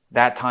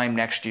 That time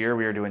next year,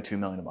 we were doing 2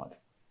 million a month.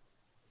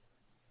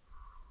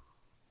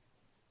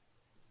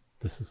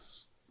 This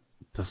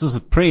is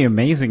pretty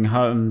amazing.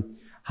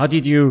 How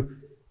did you,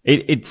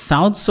 it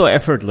sounds so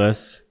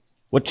effortless.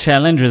 What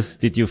challenges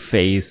did you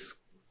face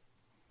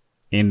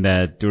during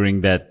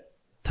that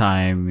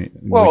time?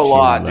 Well, a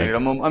lot, dude.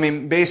 I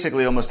mean,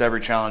 basically almost every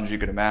challenge you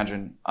could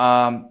imagine.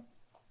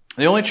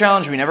 The only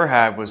challenge we never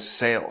had was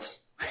sales,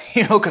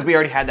 cause we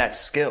already had that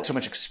skill, so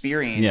much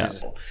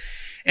experience. Yeah.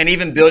 And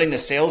even building the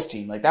sales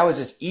team, like that was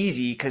just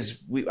easy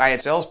cause I had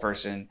a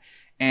salesperson.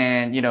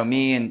 And,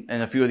 me and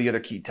a few of the other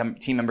key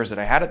team members that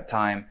I had at the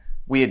time,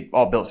 we had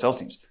all built sales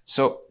teams.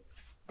 So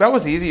that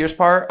was the easiest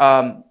part.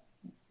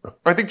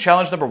 I think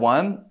challenge number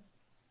one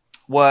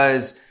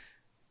was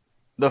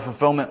the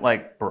fulfillment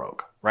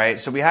broke, right?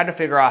 So we had to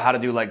figure out how to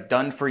do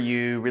done for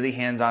you, really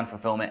hands-on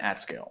fulfillment at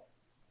scale.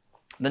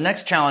 The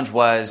next challenge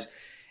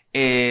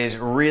is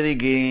really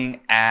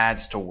getting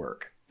ads to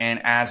work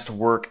and ads to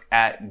work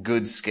at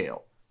good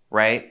scale,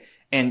 right?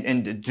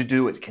 And to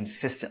do it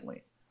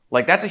consistently.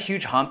 That's a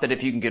huge hump that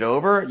if you can get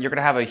over, you're going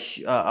to have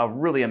a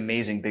really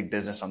amazing big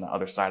business on the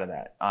other side of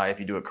that, if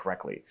you do it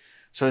correctly.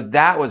 So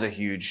that was a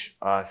huge,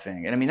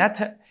 thing. And I mean,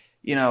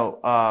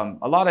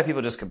 a lot of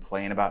people just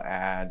complain about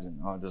ads and,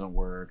 it doesn't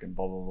work and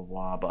blah, blah, blah,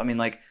 blah. But I mean,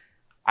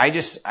 I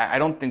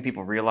don't think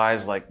people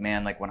realize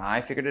when I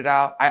figured it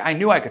out, I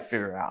knew I could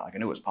figure it out. I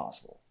knew it was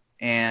possible.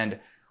 And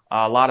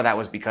a lot of that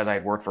was because I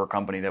had worked for a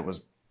company that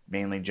was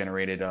mainly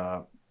generated,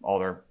 all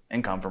their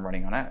income from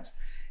running on ads.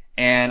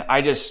 And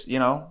I just,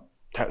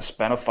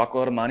 spent a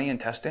fuckload of money in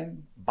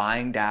testing,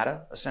 buying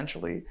data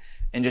essentially,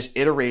 and just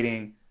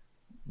iterating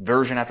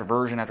version after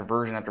version after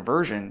version after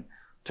version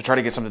to try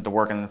to get something to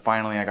work. And then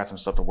finally I got some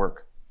stuff to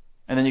work.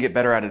 And then you get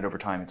better at it over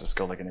time. It's a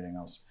skill like anything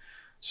else.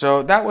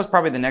 So that was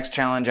probably the next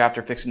challenge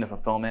after fixing the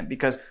fulfillment,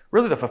 because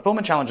really the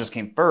fulfillment challenges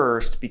came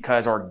first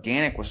because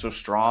organic was so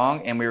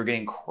strong and we were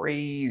getting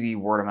crazy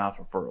word of mouth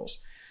referrals.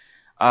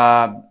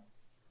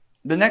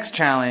 The next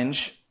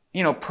challenge,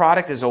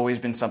 product has always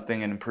been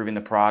something, and improving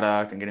the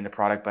product and getting the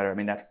product better. I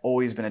mean, that's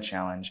always been a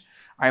challenge.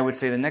 I would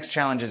say the next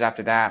challenges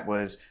after that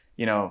was,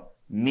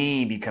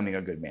 me becoming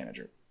a good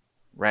manager,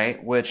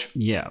 right? Which,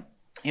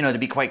 to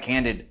be quite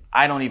candid,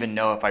 I don't even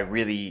know if I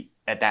really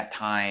at that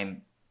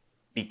time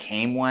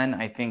became one.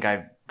 I think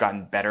I've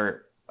gotten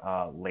better,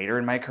 later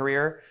in my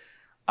career.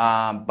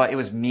 But it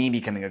was me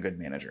becoming a good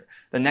manager.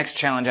 The next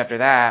challenge after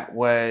that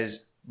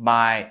was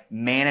my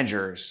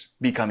managers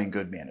becoming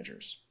good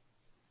managers.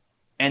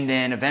 And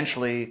then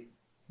eventually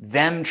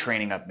them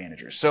training up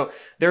managers. So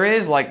there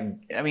is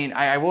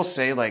I will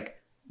say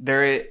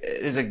there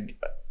is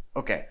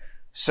okay.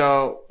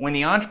 So when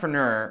the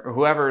entrepreneur or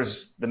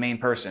whoever's the main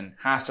person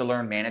has to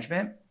learn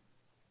management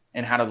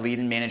and how to lead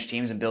and manage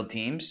teams and build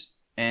teams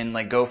and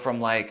go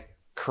from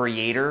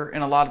creator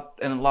in a lot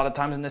of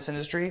times in this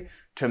industry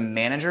to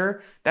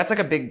manager, that's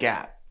a big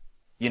gap,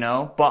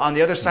 but on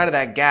the other side of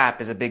that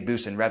gap is a big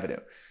boost in revenue.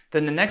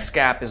 Then the next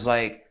gap is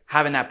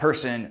having that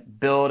person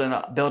build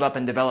up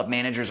and develop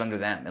managers under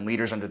them and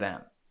leaders under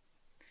them.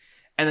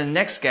 And the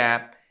next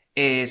gap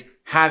is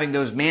having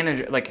those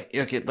managers,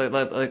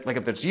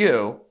 if it's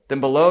you, then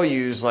below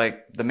you is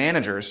the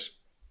managers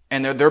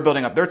and they're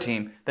building up their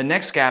team. The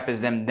next gap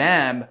is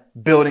them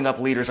building up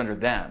leaders under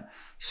them.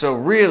 So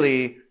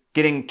really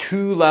getting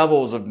 2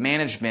 levels of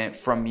management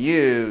from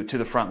you to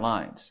the front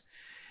lines.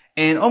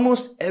 And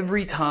almost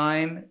every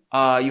time,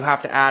 you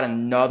have to add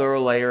another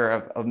layer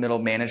of middle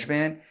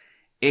management,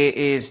 it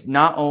is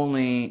not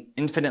only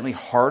infinitely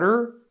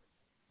harder,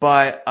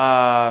 but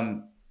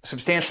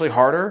substantially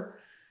harder,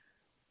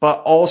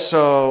 but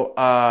also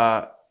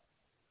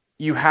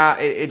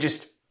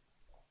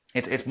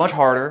it's much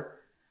harder.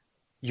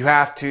 You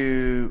have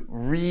to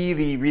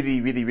really,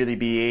 really, really, really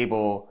be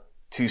able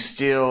to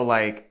still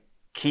like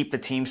keep the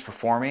teams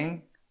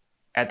performing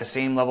at the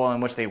same level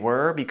in which they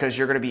were, because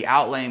you're going to be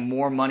outlaying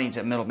more money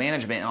to middle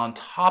management. And on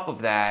top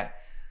of that,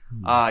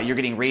 you're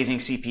getting raising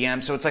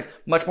CPM. So it's like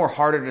much more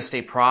harder to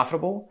stay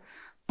profitable.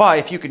 But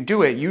if you can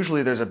do it,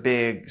 usually there's a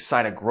big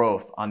side of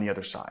growth on the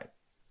other side.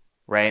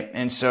 Right.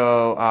 And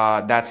so,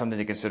 that's something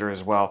to consider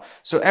as well.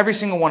 So every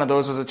single one of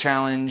those was a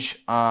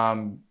challenge.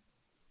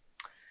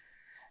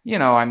 You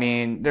know, I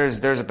mean, there's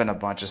been a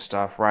bunch of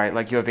stuff, right?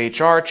 Like you have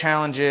HR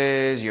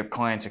challenges, you have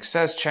client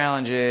success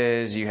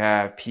challenges, you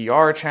have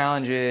PR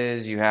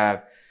challenges, you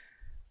have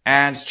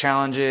ads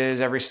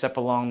challenges every step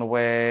along the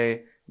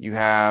way. You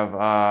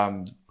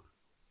have,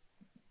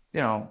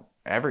 you know,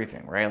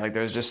 everything, right? Like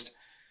there's just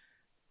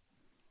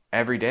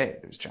every day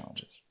there's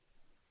challenges.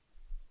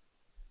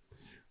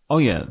 Oh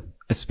yeah,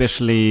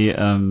 especially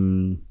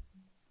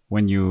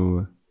when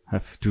you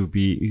have to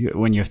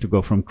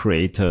go from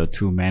creator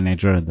to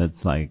manager.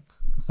 That's like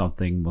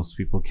something most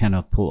people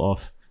cannot pull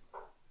off,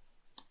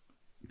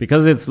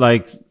 because it's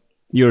like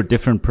you're a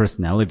different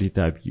personality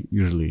type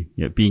usually.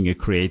 Yeah, being a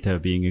creator,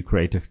 being a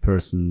creative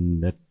person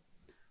that,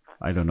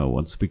 I don't know,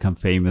 wants to become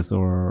famous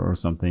or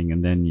something,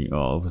 and then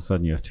all of a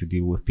sudden you have to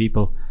deal with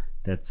people.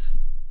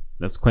 That's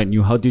quite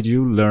new. How did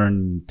you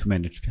learn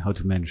how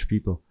to manage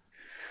people?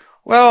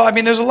 Well, I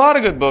mean, there's a lot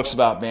of good books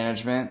about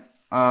management.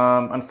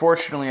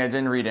 Unfortunately, I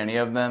didn't read any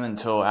of them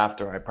until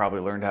after I probably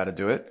learned how to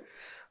do it.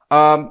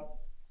 You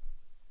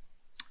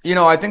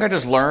know, I think I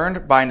just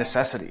learned by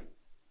necessity.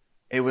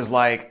 It was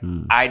like,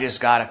 I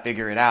just got to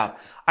figure it out.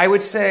 I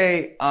would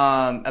say,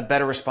 a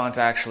better response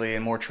actually,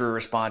 and more true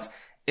response,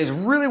 is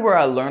really where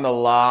I learned a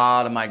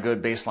lot of my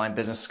good baseline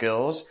business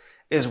skills,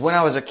 is when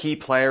I was a key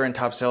player and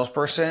top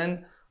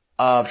salesperson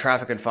of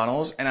traffic and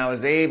funnels. And I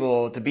was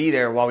able to be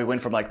there while we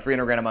went from like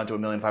 300 grand a month to $1.5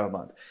 million a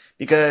month.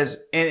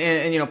 Because,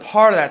 and you know,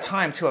 part of that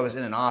time too, I was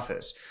in an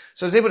office.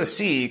 So I was able to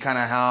see kind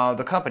of how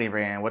the company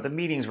ran, what the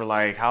meetings were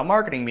like, how a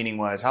marketing meeting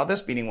was, how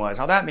this meeting was,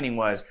 how that meeting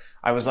was.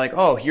 I was like,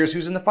 oh, here's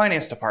who's in the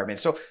finance department.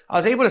 So I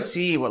was able to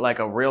see what like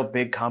a real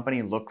big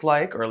company looked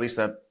like, or at least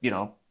a, you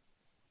know,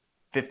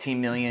 $15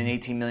 million,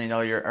 $18 million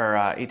a year,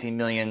 or 18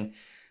 million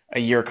a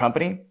year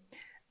company.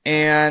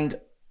 And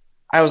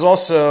I was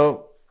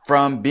also,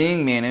 from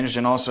being managed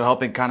and also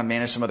helping kind of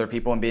manage some other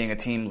people and being a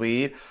team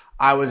lead,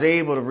 I was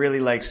able to really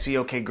like see,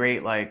 okay,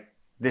 great, like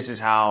this is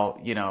how,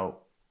 you know,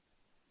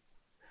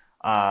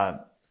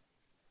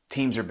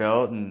 teams are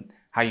built and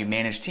how you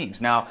manage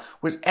teams. Now,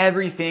 was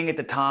everything at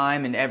the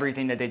time and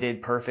everything that they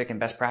did perfect and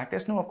best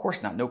practice? No, of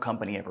course not. No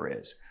company ever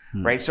is,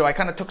 right? So I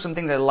kind of took some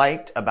things I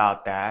liked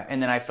about that,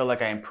 and then I feel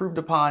like I improved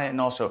upon it,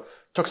 and also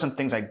took some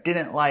things I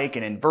didn't like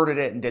and inverted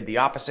it and did the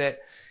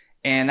opposite.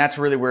 And that's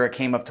really where it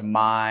came up to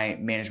my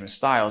management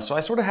style. So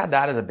I sort of had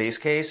that as a base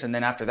case. And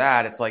then after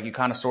that, it's like you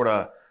kind of sort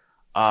of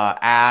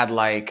add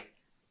like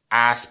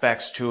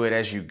aspects to it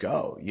as you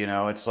go. You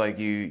know, it's like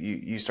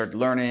you start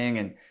learning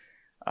and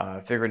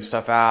figuring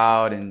stuff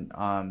out and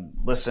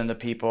listening to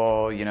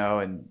people, you know,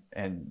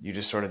 and you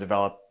just sort of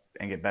develop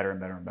and get better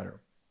and better and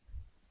better.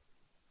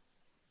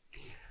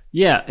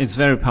 Yeah, it's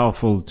very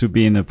powerful to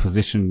be in a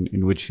position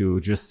in which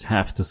you just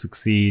have to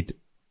succeed,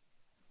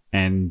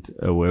 and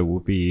where it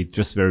would be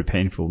just very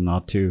painful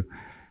not to.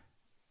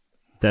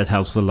 That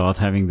helps a lot,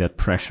 having that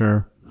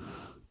pressure.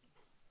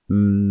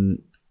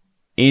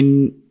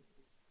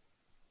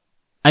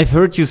 I've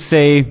heard you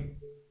say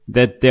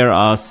that there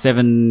are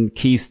 7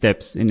 key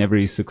steps in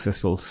every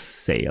successful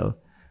sale.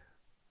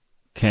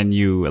 Can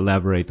you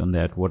elaborate on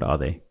that? What are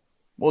they?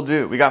 We'll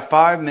do. We got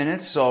 5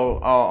 minutes, so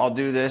I'll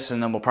do this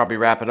and then we'll probably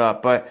wrap it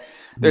up. But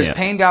there's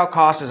pain, doubt,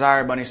 cost,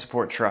 desire, money,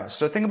 support, trust.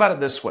 So think about it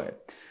this way.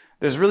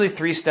 There's really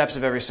 3 steps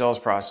of every sales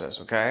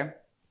process, okay?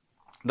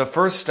 The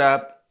first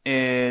step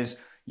is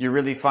you're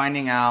really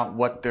finding out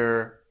what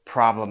their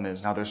problem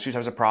is. Now, there's 2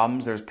 types of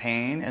problems. There's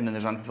pain, and then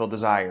there's unfulfilled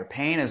desire.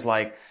 Pain is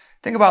like,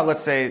 think about,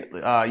 let's say,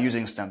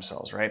 using stem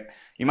cells, right?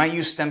 You might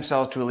use stem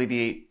cells to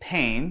alleviate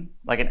pain,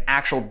 like an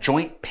actual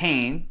joint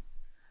pain,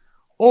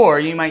 or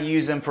you might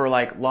use them for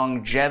like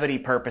longevity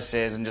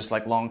purposes and just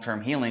like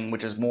long-term healing,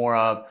 which is more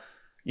of,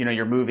 you know,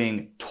 you're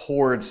moving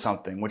towards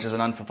something, which is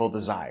an unfulfilled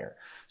desire.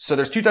 So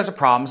there's 2 types of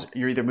problems.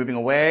 You're either moving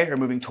away or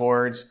moving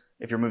towards.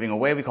 If you're moving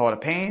away, we call it a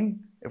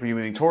pain. If you're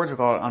moving towards, we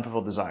call it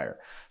unfulfilled desire.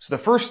 So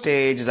the first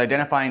stage is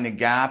identifying the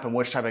gap and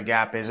which type of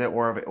gap is it,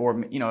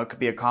 or you know, it could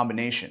be a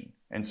combination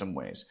in some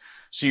ways.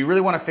 So you really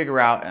want to figure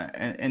out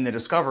in the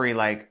discovery,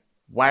 like,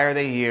 why are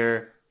they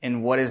here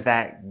and what is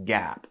that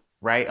gap,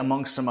 right?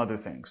 Amongst some other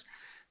things.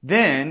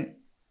 Then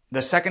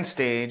the second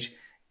stage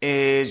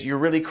is you're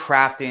really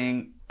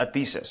crafting a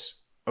thesis.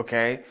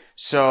 Okay.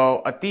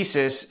 So a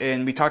thesis,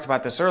 and we talked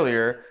about this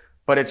earlier,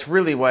 but it's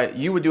really what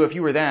you would do if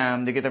you were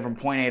them to get them from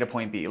point A to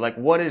point B. Like,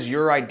 what is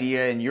your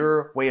idea and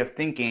your way of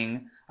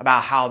thinking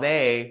about how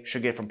they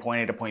should get from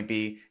point A to point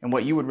B, and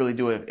what you would really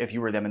do if you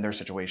were them in their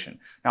situation.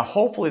 Now,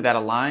 hopefully that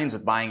aligns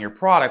with buying your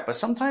product, but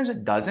sometimes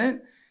it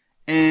doesn't.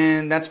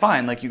 And that's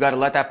fine. Like, you got to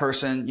let that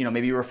person, you know,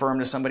 maybe refer them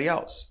to somebody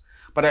else.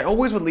 but I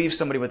always would leave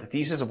somebody with a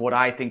thesis of what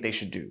I think they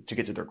should do to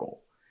get to their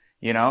goal,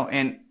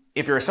 and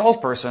if you're a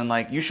salesperson,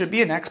 like, you should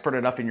be an expert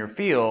enough in your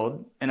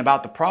field and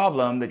about the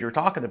problem that you're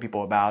talking to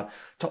people about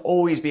to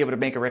always be able to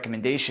make a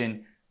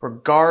recommendation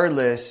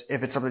regardless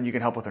if it's something you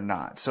can help with or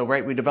not. So,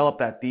 right, we develop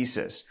that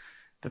thesis.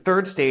 The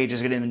third stage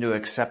is getting them to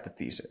accept the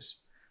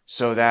thesis.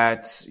 So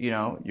that's,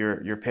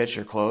 your pitch,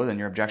 your close, and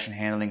your objection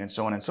handling, and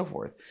so on and so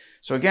forth.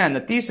 So again, the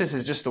thesis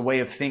is just the way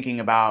of thinking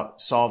about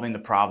solving the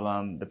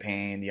problem, the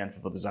pain, the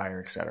unfulfilled desire,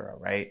 etc.,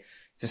 right?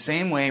 It's the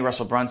same way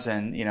Russell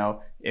Brunson,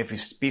 if he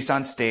speaks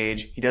on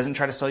stage, he doesn't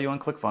try to sell you on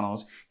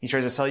ClickFunnels. He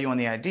tries to sell you on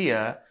the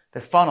idea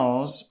that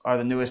funnels are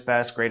the newest,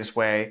 best, greatest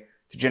way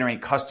to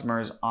generate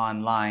customers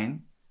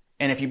online.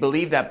 And if you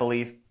believe that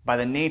belief, by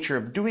the nature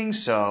of doing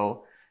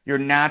so, you're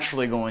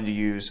naturally going to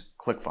use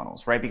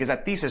ClickFunnels, right? Because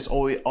that thesis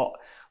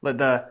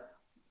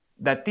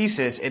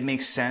it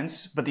makes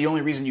sense, but the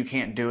only reason you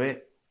can't do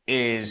it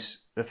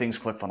is the things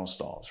ClickFunnels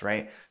stalls,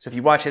 right? So if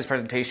you watch his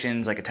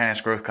presentations, like a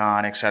 10x Growth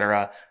Con,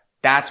 etc.,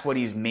 that's what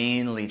he's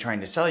mainly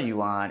trying to sell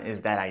you on,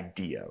 is that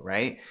idea,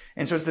 right?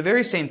 And so it's the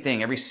very same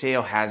thing. Every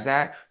sale has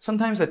that.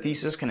 Sometimes the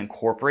thesis can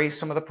incorporate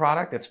some of the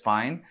product. That's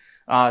fine.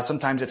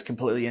 Sometimes it's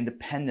completely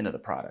independent of the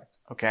product,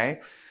 okay?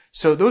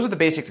 So those are the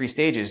basic 3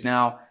 stages.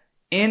 Now,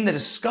 in the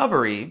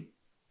discovery,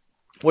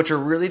 what you're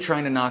really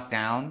trying to knock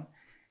down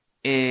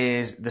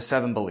is the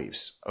 7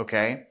 beliefs,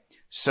 okay?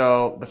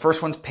 So the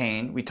first one's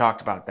pain. We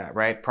talked about that,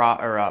 right? Pain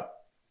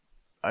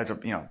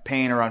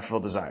or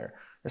unfulfilled desire.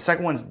 The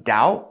second one's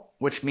doubt,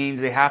 which means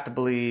they have to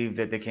believe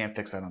that they can't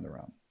fix that on their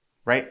own,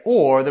 right?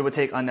 Or they would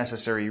take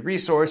unnecessary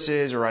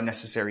resources or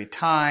unnecessary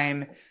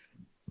time,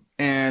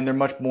 and they're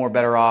much more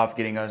better off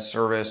getting a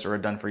service or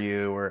a done for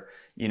you, or,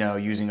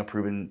 using a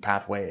proven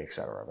pathway,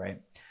 etc.,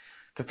 right?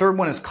 The third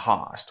one is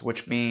cost,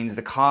 which means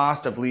the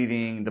cost of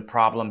leaving the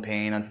problem,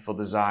 pain, unfulfilled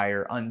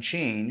desire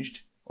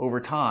unchanged over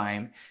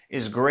time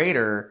is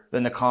greater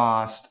than the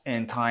cost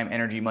in time,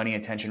 energy, money,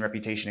 attention,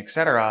 reputation,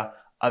 etc.,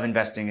 of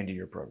investing into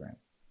your program,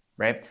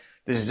 right?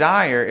 The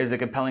desire is the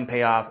compelling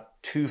payoff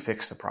to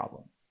fix the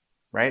problem,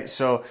 right?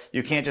 So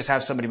you can't just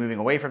have somebody moving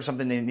away from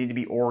something. They need to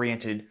be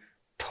oriented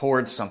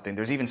towards something.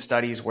 There's even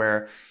studies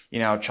where,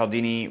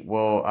 Cialdini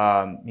will,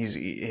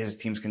 his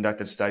team's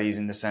conducted studies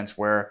in the sense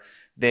where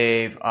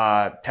they've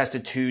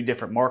tested 2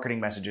 different marketing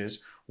messages.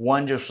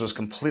 One just was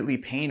completely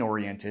pain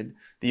oriented.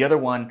 The other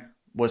one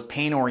was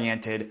pain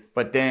oriented,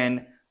 but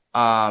then,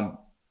 also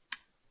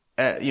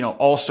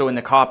in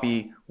the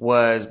copy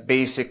was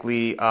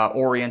basically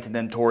oriented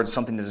them towards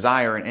something to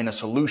desire and a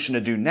solution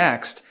to do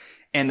next.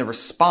 And the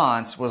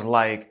response was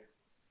like,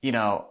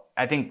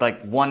 I think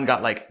like one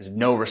got like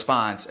no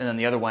response, and then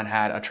the other one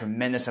had a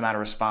tremendous amount of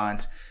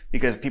response,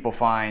 because people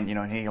find,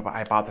 and he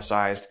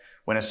hypothesized,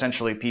 when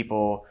essentially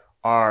people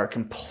are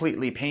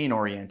completely pain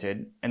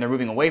oriented and they're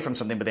moving away from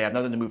something, but they have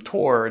nothing to move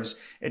towards,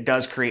 it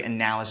does create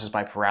analysis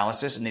by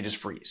paralysis, and they just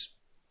freeze,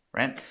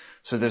 right?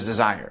 So there's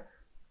desire.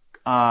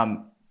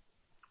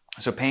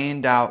 So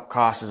pain, doubt,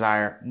 cost,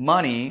 desire.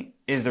 Money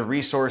is the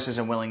resources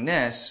and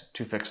willingness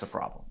to fix the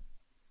problem,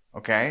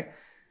 okay?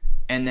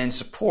 And then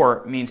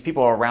support means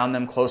people around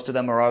them, close to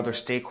them, or other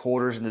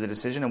stakeholders into the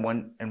decision in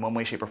one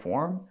way, shape, or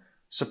form.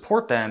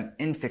 Support them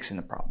in fixing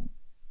the problem,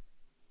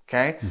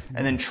 okay? Mm-hmm.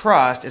 And then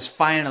trust is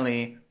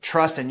finally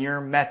trust in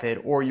your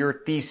method or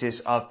your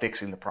thesis of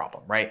fixing the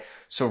problem, right?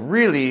 So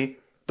really,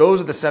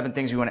 those are the 7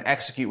 things we want to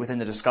execute within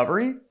the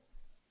discovery.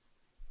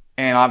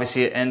 And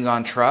obviously it ends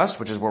on trust,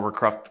 which is where we're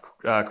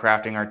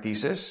crafting our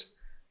thesis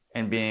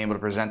and being able to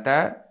present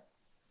that.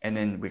 And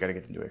then we got to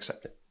get them to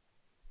accept it.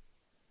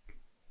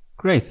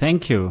 Great.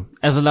 Thank you.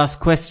 As a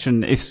last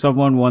question, if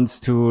someone wants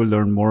to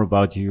learn more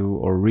about you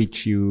or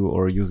reach you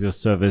or use your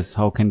service,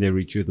 how can they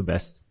reach you the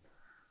best?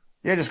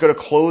 Yeah, just go to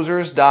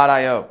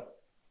closers.io.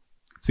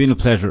 It's been a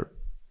pleasure.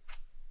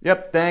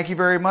 Yep. Thank you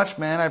very much,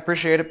 man. I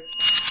appreciate it.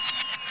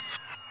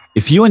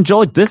 If you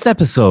enjoyed this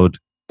episode,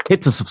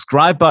 hit the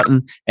subscribe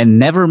button and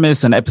never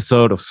miss an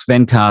episode of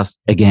Svencast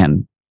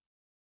again.